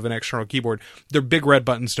want out of an external keyboard. Their big red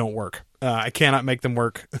buttons don't work. I cannot make them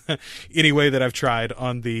work any way that I've tried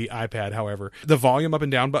on the iPad, however. The volume up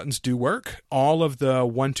and down buttons do work. All of the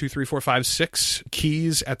 1, 2, 3, 4, 5, 6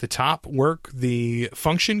 keys at the top work. The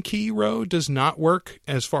function key row does not work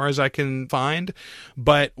as far as I can find.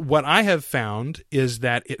 But what I have found is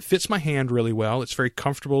that it fits my hand really well. It's very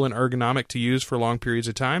comfortable and ergonomic to use for long periods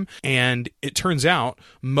of time. And it turns out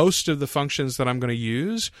most of the functions that I'm going to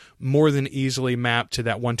use more than easily map to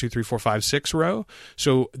that 1, 2, 3, 4, 5, 6 row.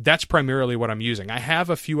 So that's primarily what I'm using. I have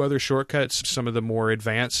a few other shortcuts, some of the more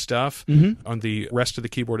advanced stuff on the rest of the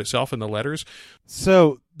keyboard itself and the letters.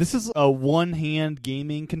 So this is a one-hand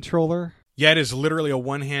gaming controller? Yeah, it is literally a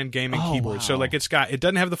one-hand gaming keyboard. Wow. So like it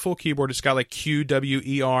doesn't have the full keyboard. It's got like Q, W,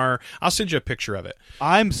 E, R. I'll send you a picture of it.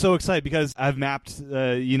 I'm so excited because I've mapped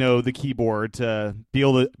the keyboard to be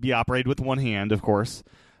able to be operated with one hand, of course.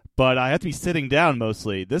 But I have to be sitting down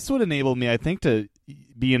mostly. This would enable me, I think, to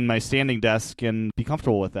be in my standing desk and be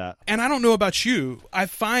comfortable with that. And I don't know about you. I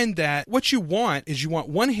find that what you want is you want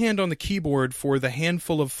one hand on the keyboard for the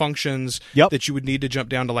handful of functions that you would need to jump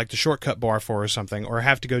down to like the shortcut bar for or something, or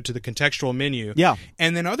have to go to the contextual menu. Yeah.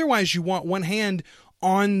 And then otherwise you want one hand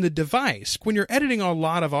on the device. When you're editing a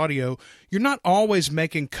lot of audio, you're not always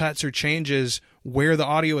making cuts or changes where the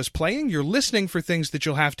audio is playing. You're listening for things that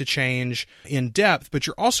you'll have to change in depth, but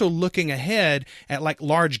you're also looking ahead at like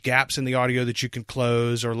large gaps in the audio that you can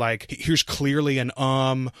close, or like here's clearly an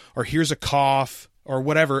or here's a cough or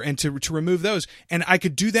whatever, and to remove those. And I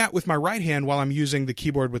could do that with my right hand while I'm using the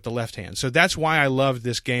keyboard with the left hand. So that's why I love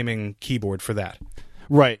this gaming keyboard for that.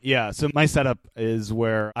 Right, yeah. So my setup is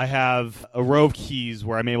where I have a row of keys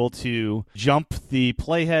where I'm able to jump the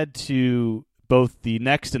playhead to both the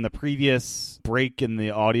next and the previous break in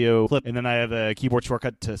the audio clip, and then I have a keyboard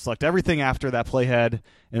shortcut to select everything after that playhead,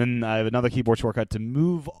 and then I have another keyboard shortcut to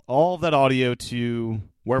move all of that audio to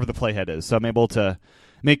wherever the playhead is. So I'm able to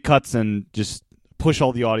make cuts and just push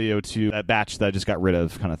all the audio to that batch that I just got rid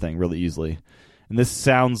of, kind of thing, really easily. And this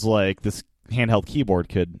sounds like this handheld keyboard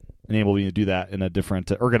could enable me to do that in a different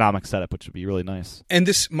ergonomic setup, which would be really nice. And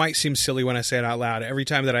this might seem silly when I say it out loud. Every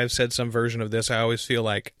time that I've said some version of this, I always feel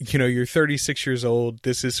like, you're 36 years old.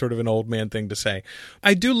 This is sort of an old man thing to say.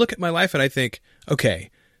 I do look at my life and I think,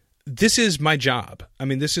 okay, this is my job. I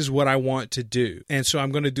mean, this is what I want to do. And so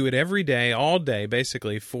I'm going to do it every day, all day,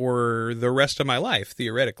 basically, for the rest of my life,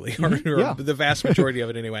 theoretically, or the vast majority of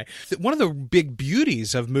it anyway. One of the big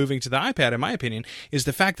beauties of moving to the iPad, in my opinion, is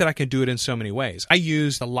the fact that I can do it in so many ways. I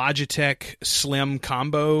use the Logitech Slim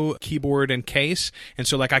Combo keyboard and case. And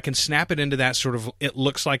so, I can snap it into that sort of, it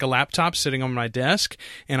looks like a laptop sitting on my desk,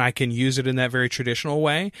 and I can use it in that very traditional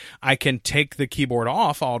way. I can take the keyboard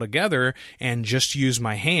off altogether and just use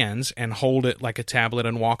my hands and hold it like a tablet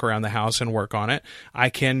and walk around the house and work on it. I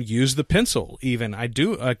can use the pencil even. I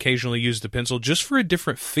do occasionally use the pencil just for a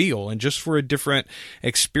different feel and just for a different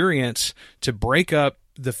experience to break up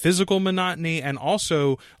the physical monotony and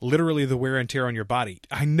also literally the wear and tear on your body.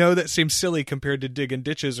 I know that seems silly compared to digging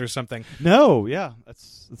ditches or something. No, yeah,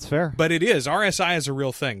 that's fair. But it is. RSI is a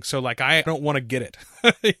real thing. So I don't want to get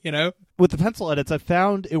it, With the pencil edits, I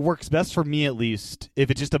found it works best for me, at least,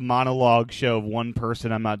 if it's just a monologue show of one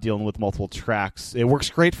person. I'm not dealing with multiple tracks. It works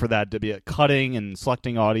great for that, to be cutting and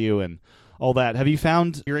selecting audio and all that. Have you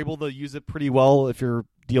found you're able to use it pretty well if you're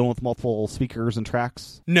dealing with multiple speakers and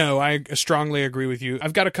tracks? No, I strongly agree with you.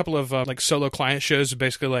 I've got a couple of solo client shows,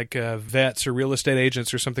 basically vets or real estate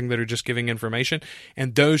agents or something that are just giving information,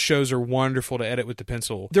 and those shows are wonderful to edit with the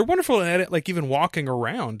pencil. They're wonderful to edit even walking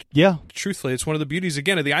around. Yeah. Truthfully, it's one of the beauties,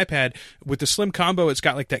 again, of the iPad. With the Slim Combo, it's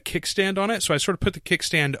got that kickstand on it, so I sort of put the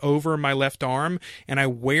kickstand over my left arm, and I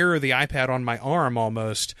wear the iPad on my arm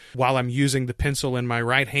almost while I'm using the pencil in my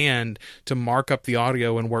right hand to mark up the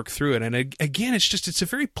audio and work through it. And again, it's a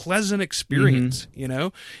very pleasant experience,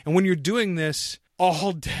 and when you're doing this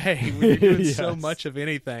all day, when you're doing so much of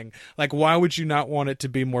anything, why would you not want it to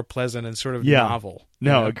be more pleasant and sort of novel?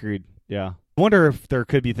 No, agreed. Yeah. I wonder if there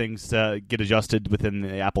could be things to get adjusted within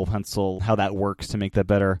the Apple Pencil, how that works to make that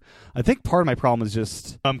better. I think part of my problem is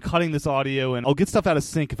just I'm cutting this audio, and I'll get stuff out of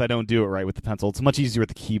sync if I don't do it right with the pencil. It's much easier with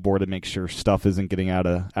the keyboard to make sure stuff isn't getting out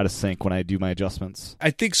of sync when I do my adjustments.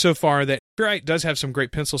 I think so far that Ferrite does have some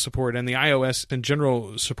great pencil support, and the iOS in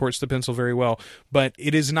general supports the pencil very well, but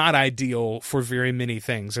it is not ideal for very many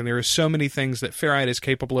things, and there are so many things that Ferrite is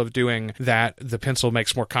capable of doing that the pencil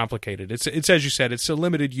makes more complicated. It's as you said, it's a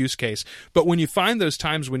limited use case, but when you find those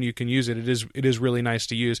times when you can use it, it is really nice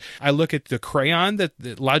to use. I look at the Crayon that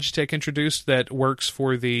Logitech introduced that works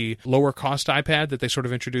for the lower cost iPad that they sort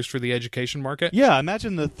of introduced for the education market. Yeah,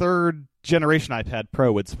 imagine the third generation iPad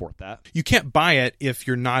Pro would support that. You can't buy it if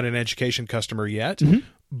you're not an education customer yet,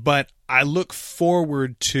 but I look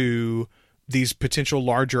forward to these potential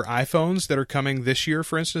larger iPhones that are coming this year,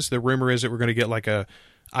 for instance. The rumor is that we're going to get like a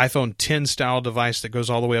iPhone 10 style device that goes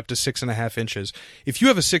all the way up to 6.5 inches. If you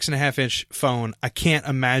have a 6.5 inch phone, I can't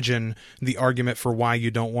imagine the argument for why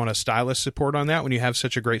you don't want a stylus support on that when you have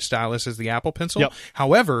such a great stylus as the Apple Pencil. Yep.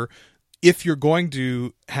 However, if you're going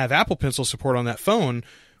to have Apple Pencil support on that phone,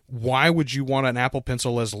 why would you want an Apple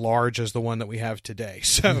Pencil as large as the one that we have today?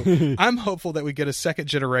 So I'm hopeful that we get a second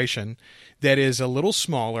generation that is a little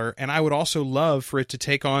smaller, and I would also love for it to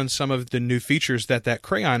take on some of the new features that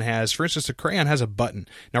Crayon has. For instance, the Crayon has a button.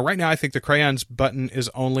 Now, right now, I think the Crayon's button is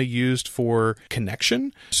only used for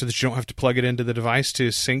connection so that you don't have to plug it into the device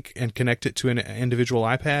to sync and connect it to an individual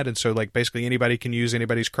iPad. And so, like, basically anybody can use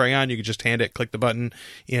anybody's Crayon. You can just hand it, click the button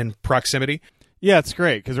in proximity. Yeah, it's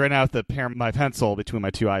great, because right now I have to pair my pencil between my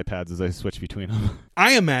two iPads as I switch between them.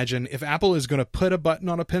 I imagine if Apple is going to put a button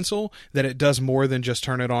on a pencil, that it does more than just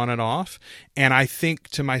turn it on and off. And I think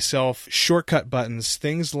to myself, shortcut buttons,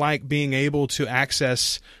 things like being able to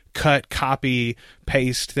access, cut, copy,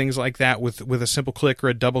 paste, things like that with a simple click or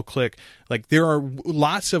a double click. Like, there are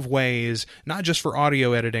lots of ways, not just for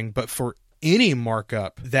audio editing, but for any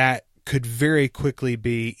markup that could very quickly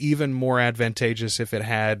be even more advantageous if it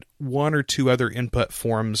had one or two other input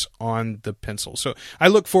forms on the pencil. So I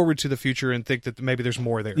look forward to the future and think that maybe there's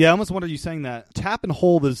more there. Yeah, I almost wonder you saying that. Tap and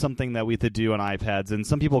hold is something that we have to do on iPads, and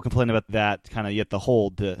some people complain about that, kind of you have to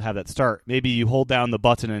hold to have that start. Maybe you hold down the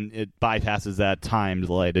button and it bypasses that time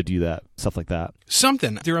delay to do that, stuff like that.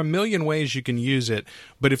 Something. There are a million ways you can use it,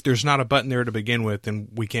 but if there's not a button there to begin with, then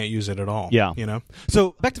we can't use it at all. Yeah. You know?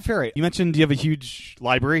 So back to Ferrite. You mentioned you have a huge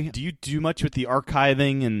library. Do you do much with the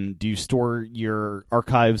archiving, and do you store your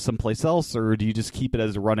archives someplace else, or do you just keep it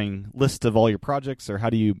as a running list of all your projects, or how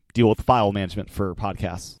do you deal with file management for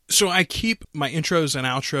podcasts? So I keep my intros and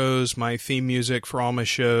outros, my theme music for all my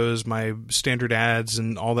shows, my standard ads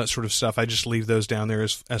and all that sort of stuff. I just leave those down there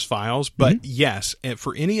as files. But yes,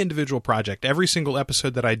 for any individual project, every single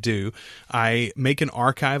episode that I do, I make an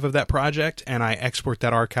archive of that project and I export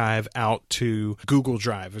that archive out to Google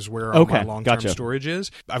Drive is where all my long-term storage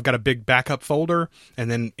is. I've got a big backup folder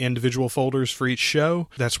and then individual folders for each show.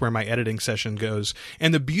 That's where my editing session goes.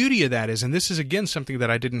 And the beauty of that is, and this is again something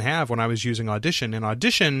that I didn't have when I was using Audition. In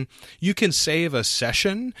Audition, you can save a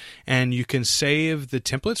session and you can save the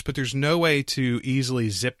templates, but there's no way to easily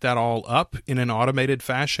zip that all up in an automated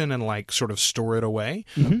fashion and like sort of store it away.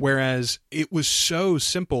 Whereas it was so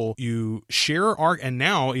simple. You share and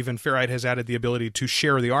now even Ferrite has added the ability to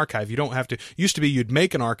share the archive. You don't have to, used to be you'd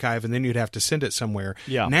make an archive and then you'd have to send it somewhere.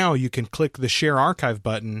 Yeah. Now you can click the share archive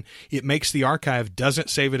button. It makes the archive, doesn't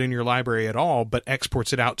save it in your library at all, but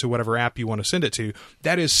exports it out to whatever app you want to send it to.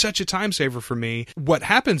 That is such a time saver for me. What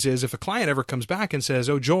happens is if a client ever comes back and says,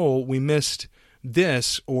 "Oh, Joel, we missed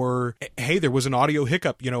this," or "Hey, there was an audio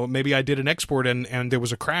hiccup, maybe I did an export and there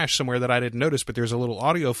was a crash somewhere that I didn't notice, but there's a little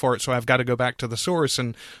audio for it, so I've got to go back to the source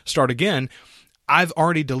and start again." I've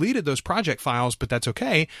already deleted those project files, but that's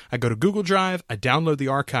okay. I go to Google Drive, I download the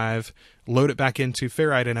archive, load it back into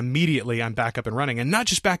Ferrite, and immediately I'm back up and running. And not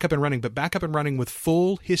just back up and running, but back up and running with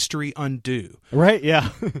full history undo. Right, yeah.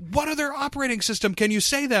 What other operating system can you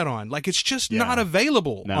say that on? Like, it's just not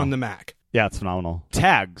available on the Mac. Yeah, it's phenomenal.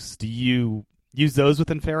 Tags, do you use those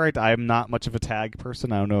within Ferrite? I am not much of a tag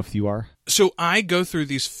person. I don't know if you are. So I go through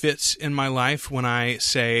these fits in my life when I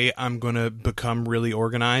say I'm going to become really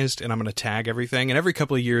organized and I'm going to tag everything. And every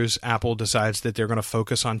couple of years, Apple decides that they're going to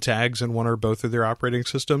focus on tags in one or both of their operating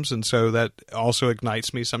systems. And so that also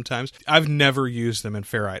ignites me sometimes. I've never used them in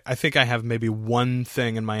Ferrite. I think I have maybe one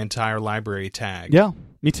thing in my entire library tagged. Yeah.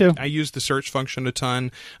 Me too. I use the search function a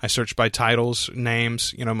ton. I search by titles,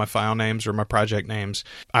 names, my file names or my project names.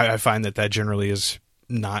 I find that generally is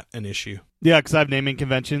not an issue. Yeah, because I have naming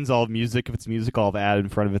conventions. I'll have music. If it's music, I'll have ad in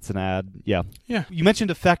front of it's an ad. Yeah. Yeah. You mentioned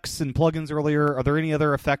effects and plugins earlier. Are there any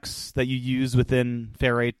other effects that you use within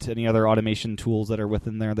Ferrite? Any other automation tools that are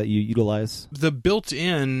within there that you utilize? The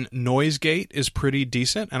built-in noise gate is pretty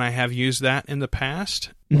decent, and I have used that in the past.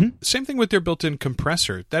 Mm-hmm. Same thing with their built-in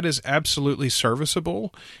compressor. That is absolutely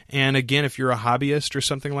serviceable. And again, if you're a hobbyist or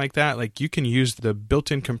something like that, like you can use the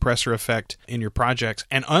built-in compressor effect in your projects.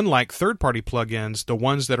 And unlike third-party plugins, the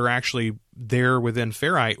ones that are actually there within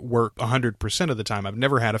Ferrite work 100% of the time. I've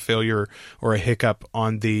never had a failure or a hiccup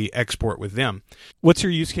on the export with them. What's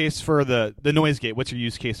your use case for the noise gate? What's your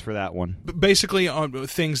use case for that one? Basically, on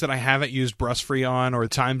things that I haven't used BrusFree on, or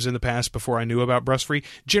times in the past before I knew about BrusFree.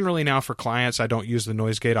 Generally now for clients, I don't use the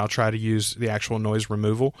noise gate. I'll try to use the actual noise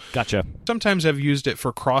removal. Gotcha. Sometimes I've used it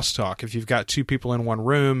for crosstalk. If you've got two people in one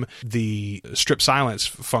room, the strip silence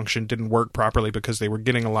function didn't work properly because they were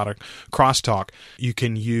getting a lot of crosstalk. You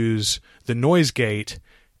can use the noise gate,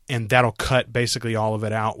 and that'll cut basically all of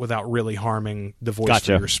it out without really harming the voice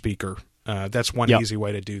Gotcha. of your speaker. That's one Yep. easy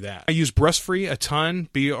way to do that. I use BrusFree a ton,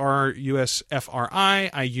 BRUSFRI.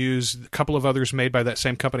 I use a couple of others made by that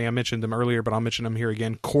same company. I mentioned them earlier, but I'll mention them here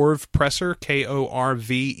again. Corv Presser,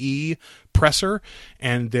 KORVE Presser,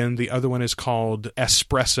 and then the other one is called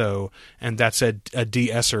Espresso, and that's a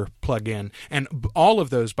de-esser plugin. And all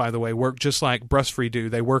of those, by the way, work just like BrusFree do.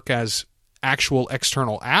 They work as actual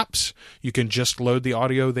external apps. You can just load the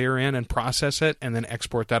audio therein and process it and then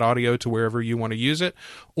export that audio to wherever you want to use it,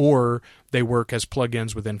 or they work as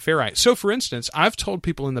plugins within Ferrite. So for instance, I've told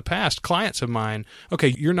people in the past, clients of mine, okay,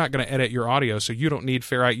 you're not going to edit your audio, so you don't need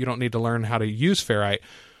Ferrite, you don't need to learn how to use Ferrite,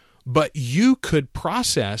 but you could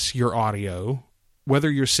process your audio, whether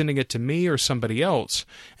you're sending it to me or somebody else,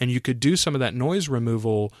 and you could do some of that noise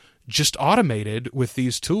removal just automated with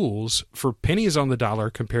these tools for pennies on the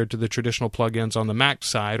dollar compared to the traditional plugins on the Mac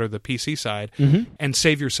side or the PC side, and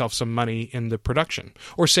save yourself some money in the production,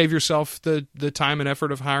 or save yourself the time and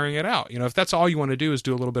effort of hiring it out. You know, if that's all you want to do is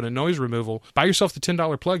do a little bit of noise removal, buy yourself the $10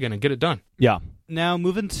 plugin and get it done. Yeah. Now,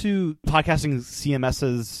 moving to podcasting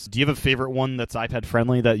CMSs, do you have a favorite one that's iPad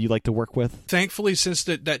friendly that you like to work with? Thankfully, since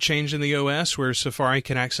that change in the OS where Safari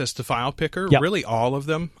can access the file picker, Yep. really all of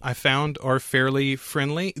them I found are fairly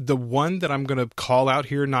friendly. The one that I'm going to call out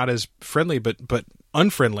here, not as friendly but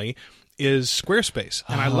unfriendly, is Squarespace.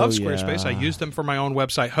 And I love Squarespace. yeah. I use them for my own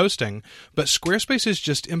website hosting, but Squarespace is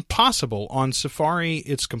just impossible. On Safari,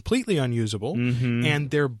 it's completely unusable,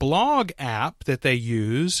 and their blog app that they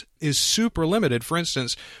use is super limited. For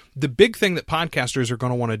instance, the big thing that podcasters are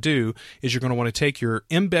going to want to do is you're going to want to take your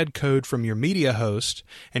embed code from your media host,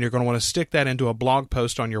 and you're going to want to stick that into a blog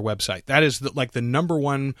post on your website. That is the number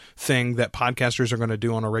one thing that podcasters are going to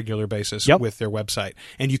do on a regular basis with their website.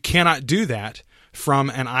 And you cannot do that from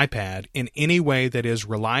an iPad in any way that is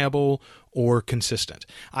reliable or consistent.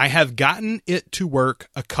 I have gotten it to work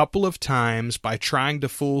a couple of times by trying to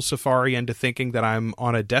fool Safari into thinking that I'm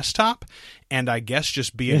on a desktop, and I guess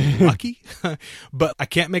just being lucky, but I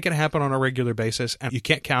can't make it happen on a regular basis, and you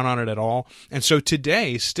can't count on it at all. And so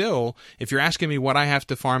today, still, if you're asking me what I have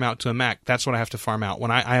to farm out to a Mac, that's what I have to farm out.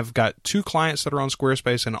 When I have got 2 clients that are on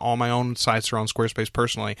Squarespace, and all my own sites are on Squarespace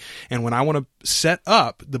personally, and when I want to set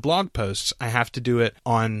up the blog posts, I have to do it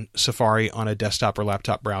on Safari on a desktop or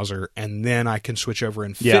laptop browser, and then I can switch over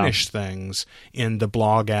and finish things in the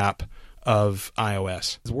blog app of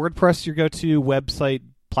iOS. Is WordPress your go-to website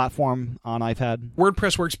platform on iPad?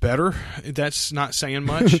 WordPress works better. That's not saying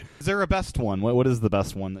much. Is there a best one? What is the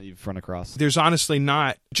best one that you've run across? There's honestly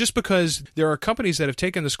not, just because there are companies that have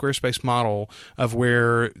taken the Squarespace model of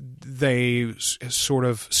where they sort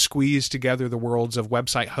of squeeze together the worlds of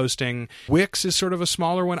website hosting. Wix is sort of a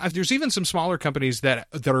smaller one. There's even some smaller companies that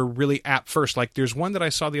are really app first. Like there's one that I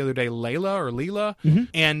saw the other day, Leela,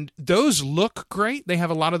 and those look great. They have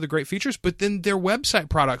a lot of the great features, but then their website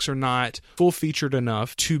products are not full-featured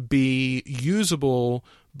enough to be usable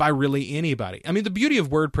by really anybody. I mean, the beauty of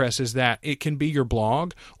WordPress is that it can be your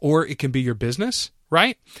blog or it can be your business,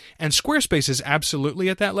 right? And Squarespace is absolutely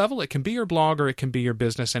at that level. It can be your blog or it can be your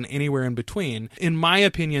business, and anywhere in between. In my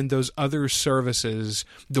opinion, those other services,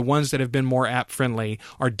 the ones that have been more app-friendly,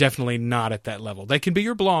 are definitely not at that level. They can be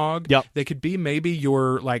your blog. Yep. They could be maybe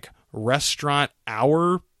your restaurant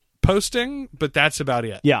hour posting, but that's about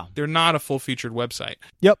it. Yeah. They're not a full-featured website.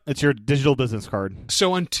 Yep. It's your digital business card.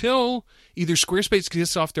 So until either Squarespace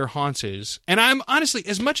gets off their haunches, and I'm honestly,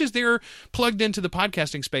 as much as they're plugged into the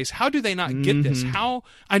podcasting space, how do they not get this?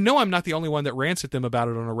 I know I'm not the only one that rants at them about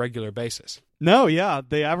it on a regular basis. No, yeah.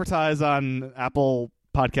 They advertise on Apple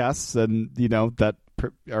Podcasts, and that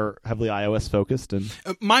are heavily iOS focused. And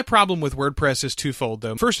my problem with WordPress is twofold,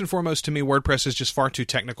 though. First and foremost, to me, WordPress is just far too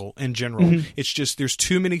technical in general. Mm-hmm. It's just there's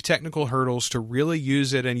too many technical hurdles to really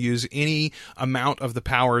use it and use any amount of the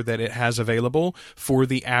power that it has available for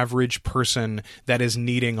the average person that is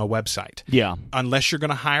needing a website. Yeah. Unless you're going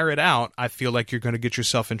to hire it out, I feel like you're going to get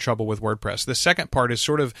yourself in trouble with WordPress. The second part is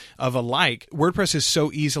sort of alike. WordPress is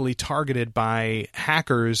so easily targeted by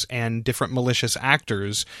hackers and different malicious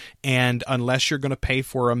actors, and unless you're going to pay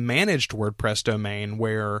for a managed WordPress domain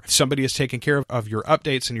where somebody is taking care of your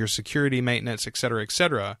updates and your security maintenance, et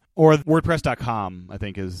cetera, or WordPress.com, I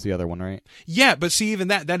think, is the other one, right? Yeah, but see, even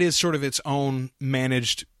that is sort of its own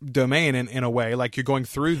managed domain in a way, like you're going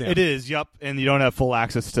through them. It is, yep, and you don't have full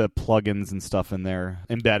access to plugins and stuff in there.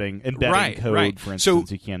 Embedding code, for instance. So,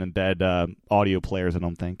 you can't embed audio players, I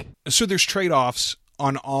don't think. So there's trade-offs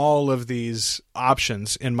on all of these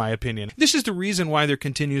options, in my opinion. This is the reason why there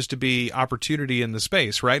continues to be opportunity in the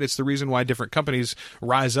space, right? It's the reason why different companies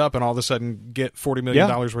rise up and all of a sudden get $40 million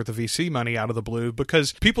worth of VC money out of the blue,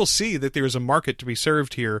 because people see that there's a market to be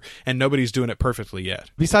served here and nobody's doing it perfectly yet.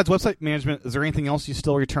 Besides website management, is there anything else you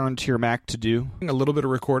still return to your Mac to do? A little bit of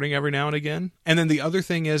recording every now and again. And then the other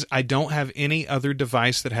thing is I don't have any other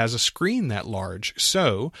device that has a screen that large.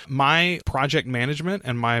 So my project management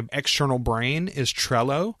and my external brain is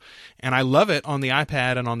Trello, and I love it on the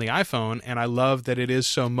iPad and on the iPhone, and I love that it is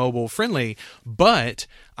so mobile friendly, but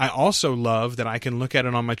I also love that I can look at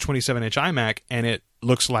it on my 27-inch iMac and it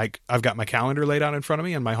looks like I've got my calendar laid out in front of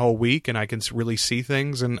me and my whole week, and I can really see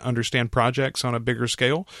things and understand projects on a bigger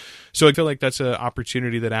scale. So I feel like that's an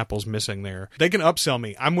opportunity that Apple's missing there. They can upsell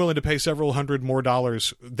me. I'm willing to pay several $100 more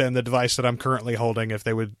than the device that I'm currently holding if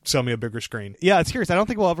they would sell me a bigger screen. Yeah, it's curious. I don't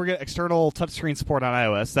think we'll ever get external touchscreen support on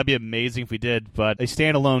iOS. That'd be amazing if we did, but a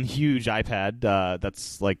standalone huge iPad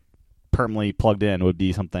that's like permanently plugged in would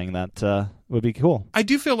be something that would be cool. I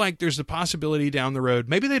do feel like there's the possibility down the road,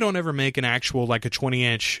 maybe they don't ever make an actual like a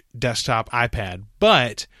 20-inch desktop iPad,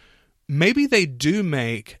 but maybe they do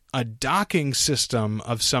make a docking system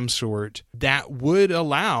of some sort that would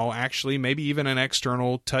allow actually maybe even an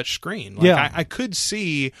external touch screen. I could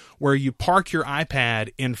see where you park your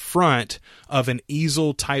iPad in front of an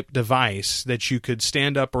easel type device that you could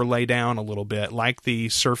stand up or lay down a little bit, like the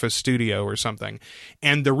Surface Studio or something.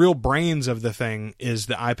 And the real brains of the thing is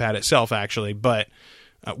the iPad itself, actually. But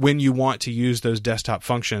when you want to use those desktop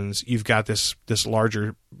functions, you've got this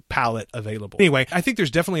larger palette available. Anyway, I think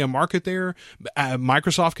there's definitely a market there.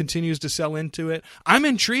 Microsoft continues to sell into it. I'm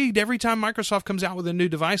intrigued every time Microsoft comes out with a new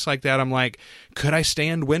device like that. I'm like, could I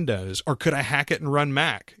stand Windows or could I hack it and run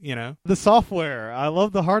Mac? You know, the software. I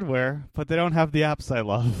love the hardware, but they don't have the apps I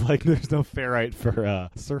love. Like, there's no Ferrite for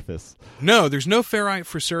Surface. No, there's no Ferrite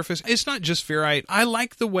for Surface. It's not just Ferrite. I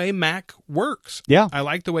like the way Mac works. Yeah, I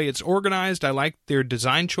like the way it's organized. I like their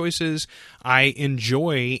design choices. I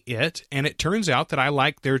enjoy it, and it turns out that I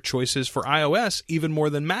like their choices for iOS even more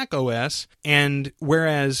than Mac OS. And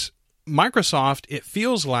whereas Microsoft, it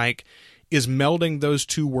feels like, is melding those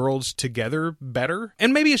two worlds together better.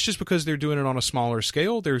 And maybe it's just because they're doing it on a smaller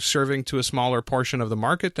scale. They're serving to a smaller portion of the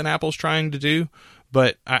market than Apple's trying to do.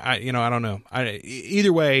 But I don't know.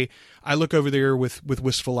 Either way, I look over there with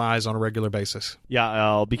wistful eyes on a regular basis. Yeah,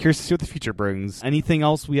 I'll be curious to see what the future brings. Anything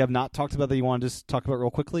else we have not talked about that you want to just talk about real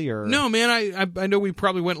quickly? Or no, man, I know we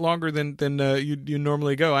probably went longer than you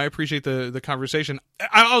normally go. I appreciate the conversation.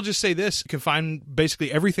 I'll just say this. You can find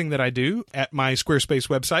basically everything that I do at my Squarespace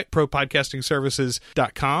website,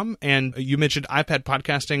 propodcastingservices.com. And you mentioned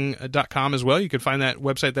iPadpodcasting.com as well. You can find that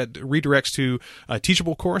website that redirects to a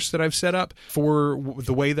Teachable course that I've set up for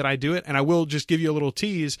the way that I do it. And I will just give you a little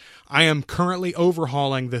tease. I am currently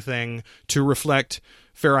overhauling the thing to reflect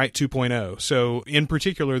Ferrite 2.0. So in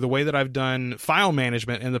particular, the way that I've done file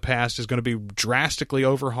management in the past is going to be drastically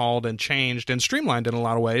overhauled and changed and streamlined in a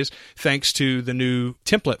lot of ways, thanks to the new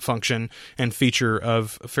template function and feature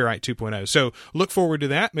of Ferrite 2.0. So look forward to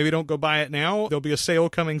that. Maybe don't go buy it now. There'll be a sale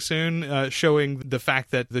coming soon showing the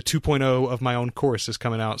fact that the 2.0 of my own course is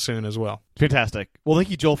coming out soon as well. Fantastic. Well, thank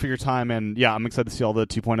you, Joel, for your time. And yeah, I'm excited to see all the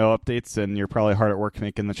 2.0 updates, and you're probably hard at work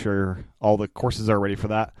making sure all the courses are ready for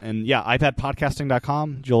that. And yeah, iPadpodcasting.com.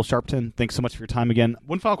 Joel Sharpton, thanks so much for your time again.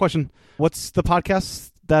 One final question. What's the podcast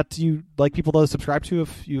that you like people to subscribe to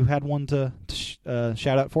if you had one to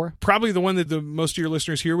shout out for? Probably the one that the most of your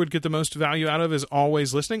listeners here would get the most value out of is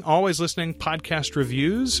Always Listening. Always Listening podcast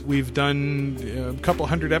reviews. We've done a couple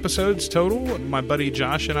hundred episodes total. My buddy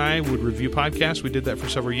Josh and I would review podcasts. We did that for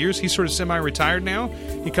several years. He's sort of semi-retired now.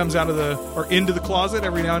 He comes out of into the closet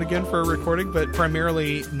every now and again for a recording, but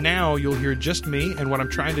primarily now you'll hear just me, and what I'm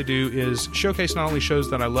trying to do is showcase not only shows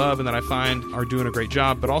that I love and that I find are doing a great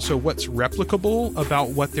job, but also what's replicable about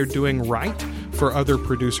what they're doing right for other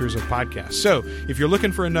producers of podcasts. So if you're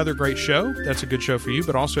looking for another great show, that's a good show for you,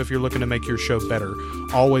 but also if you're looking to make your show better,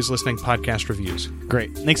 Always Listening podcast reviews.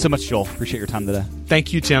 Great. Thanks so much, Joel. Appreciate your time today.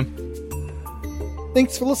 Thank you, Tim.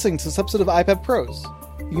 Thanks for listening to this episode of iPad Pros.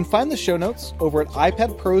 You can find the show notes over at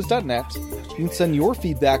iPadPros.net. You can send your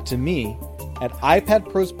feedback to me at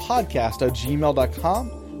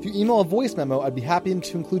iPadProsPodcast@gmail.com. If you email a voice memo, I'd be happy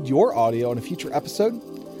to include your audio in a future episode.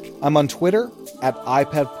 I'm on Twitter at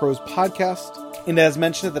iPadProsPodcast. And as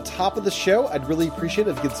mentioned at the top of the show, I'd really appreciate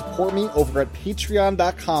it if you could support me over at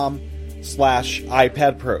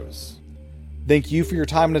patreon.com/iPadPros. Thank you for your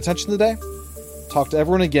time and attention today. Talk to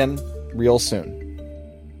everyone again real soon.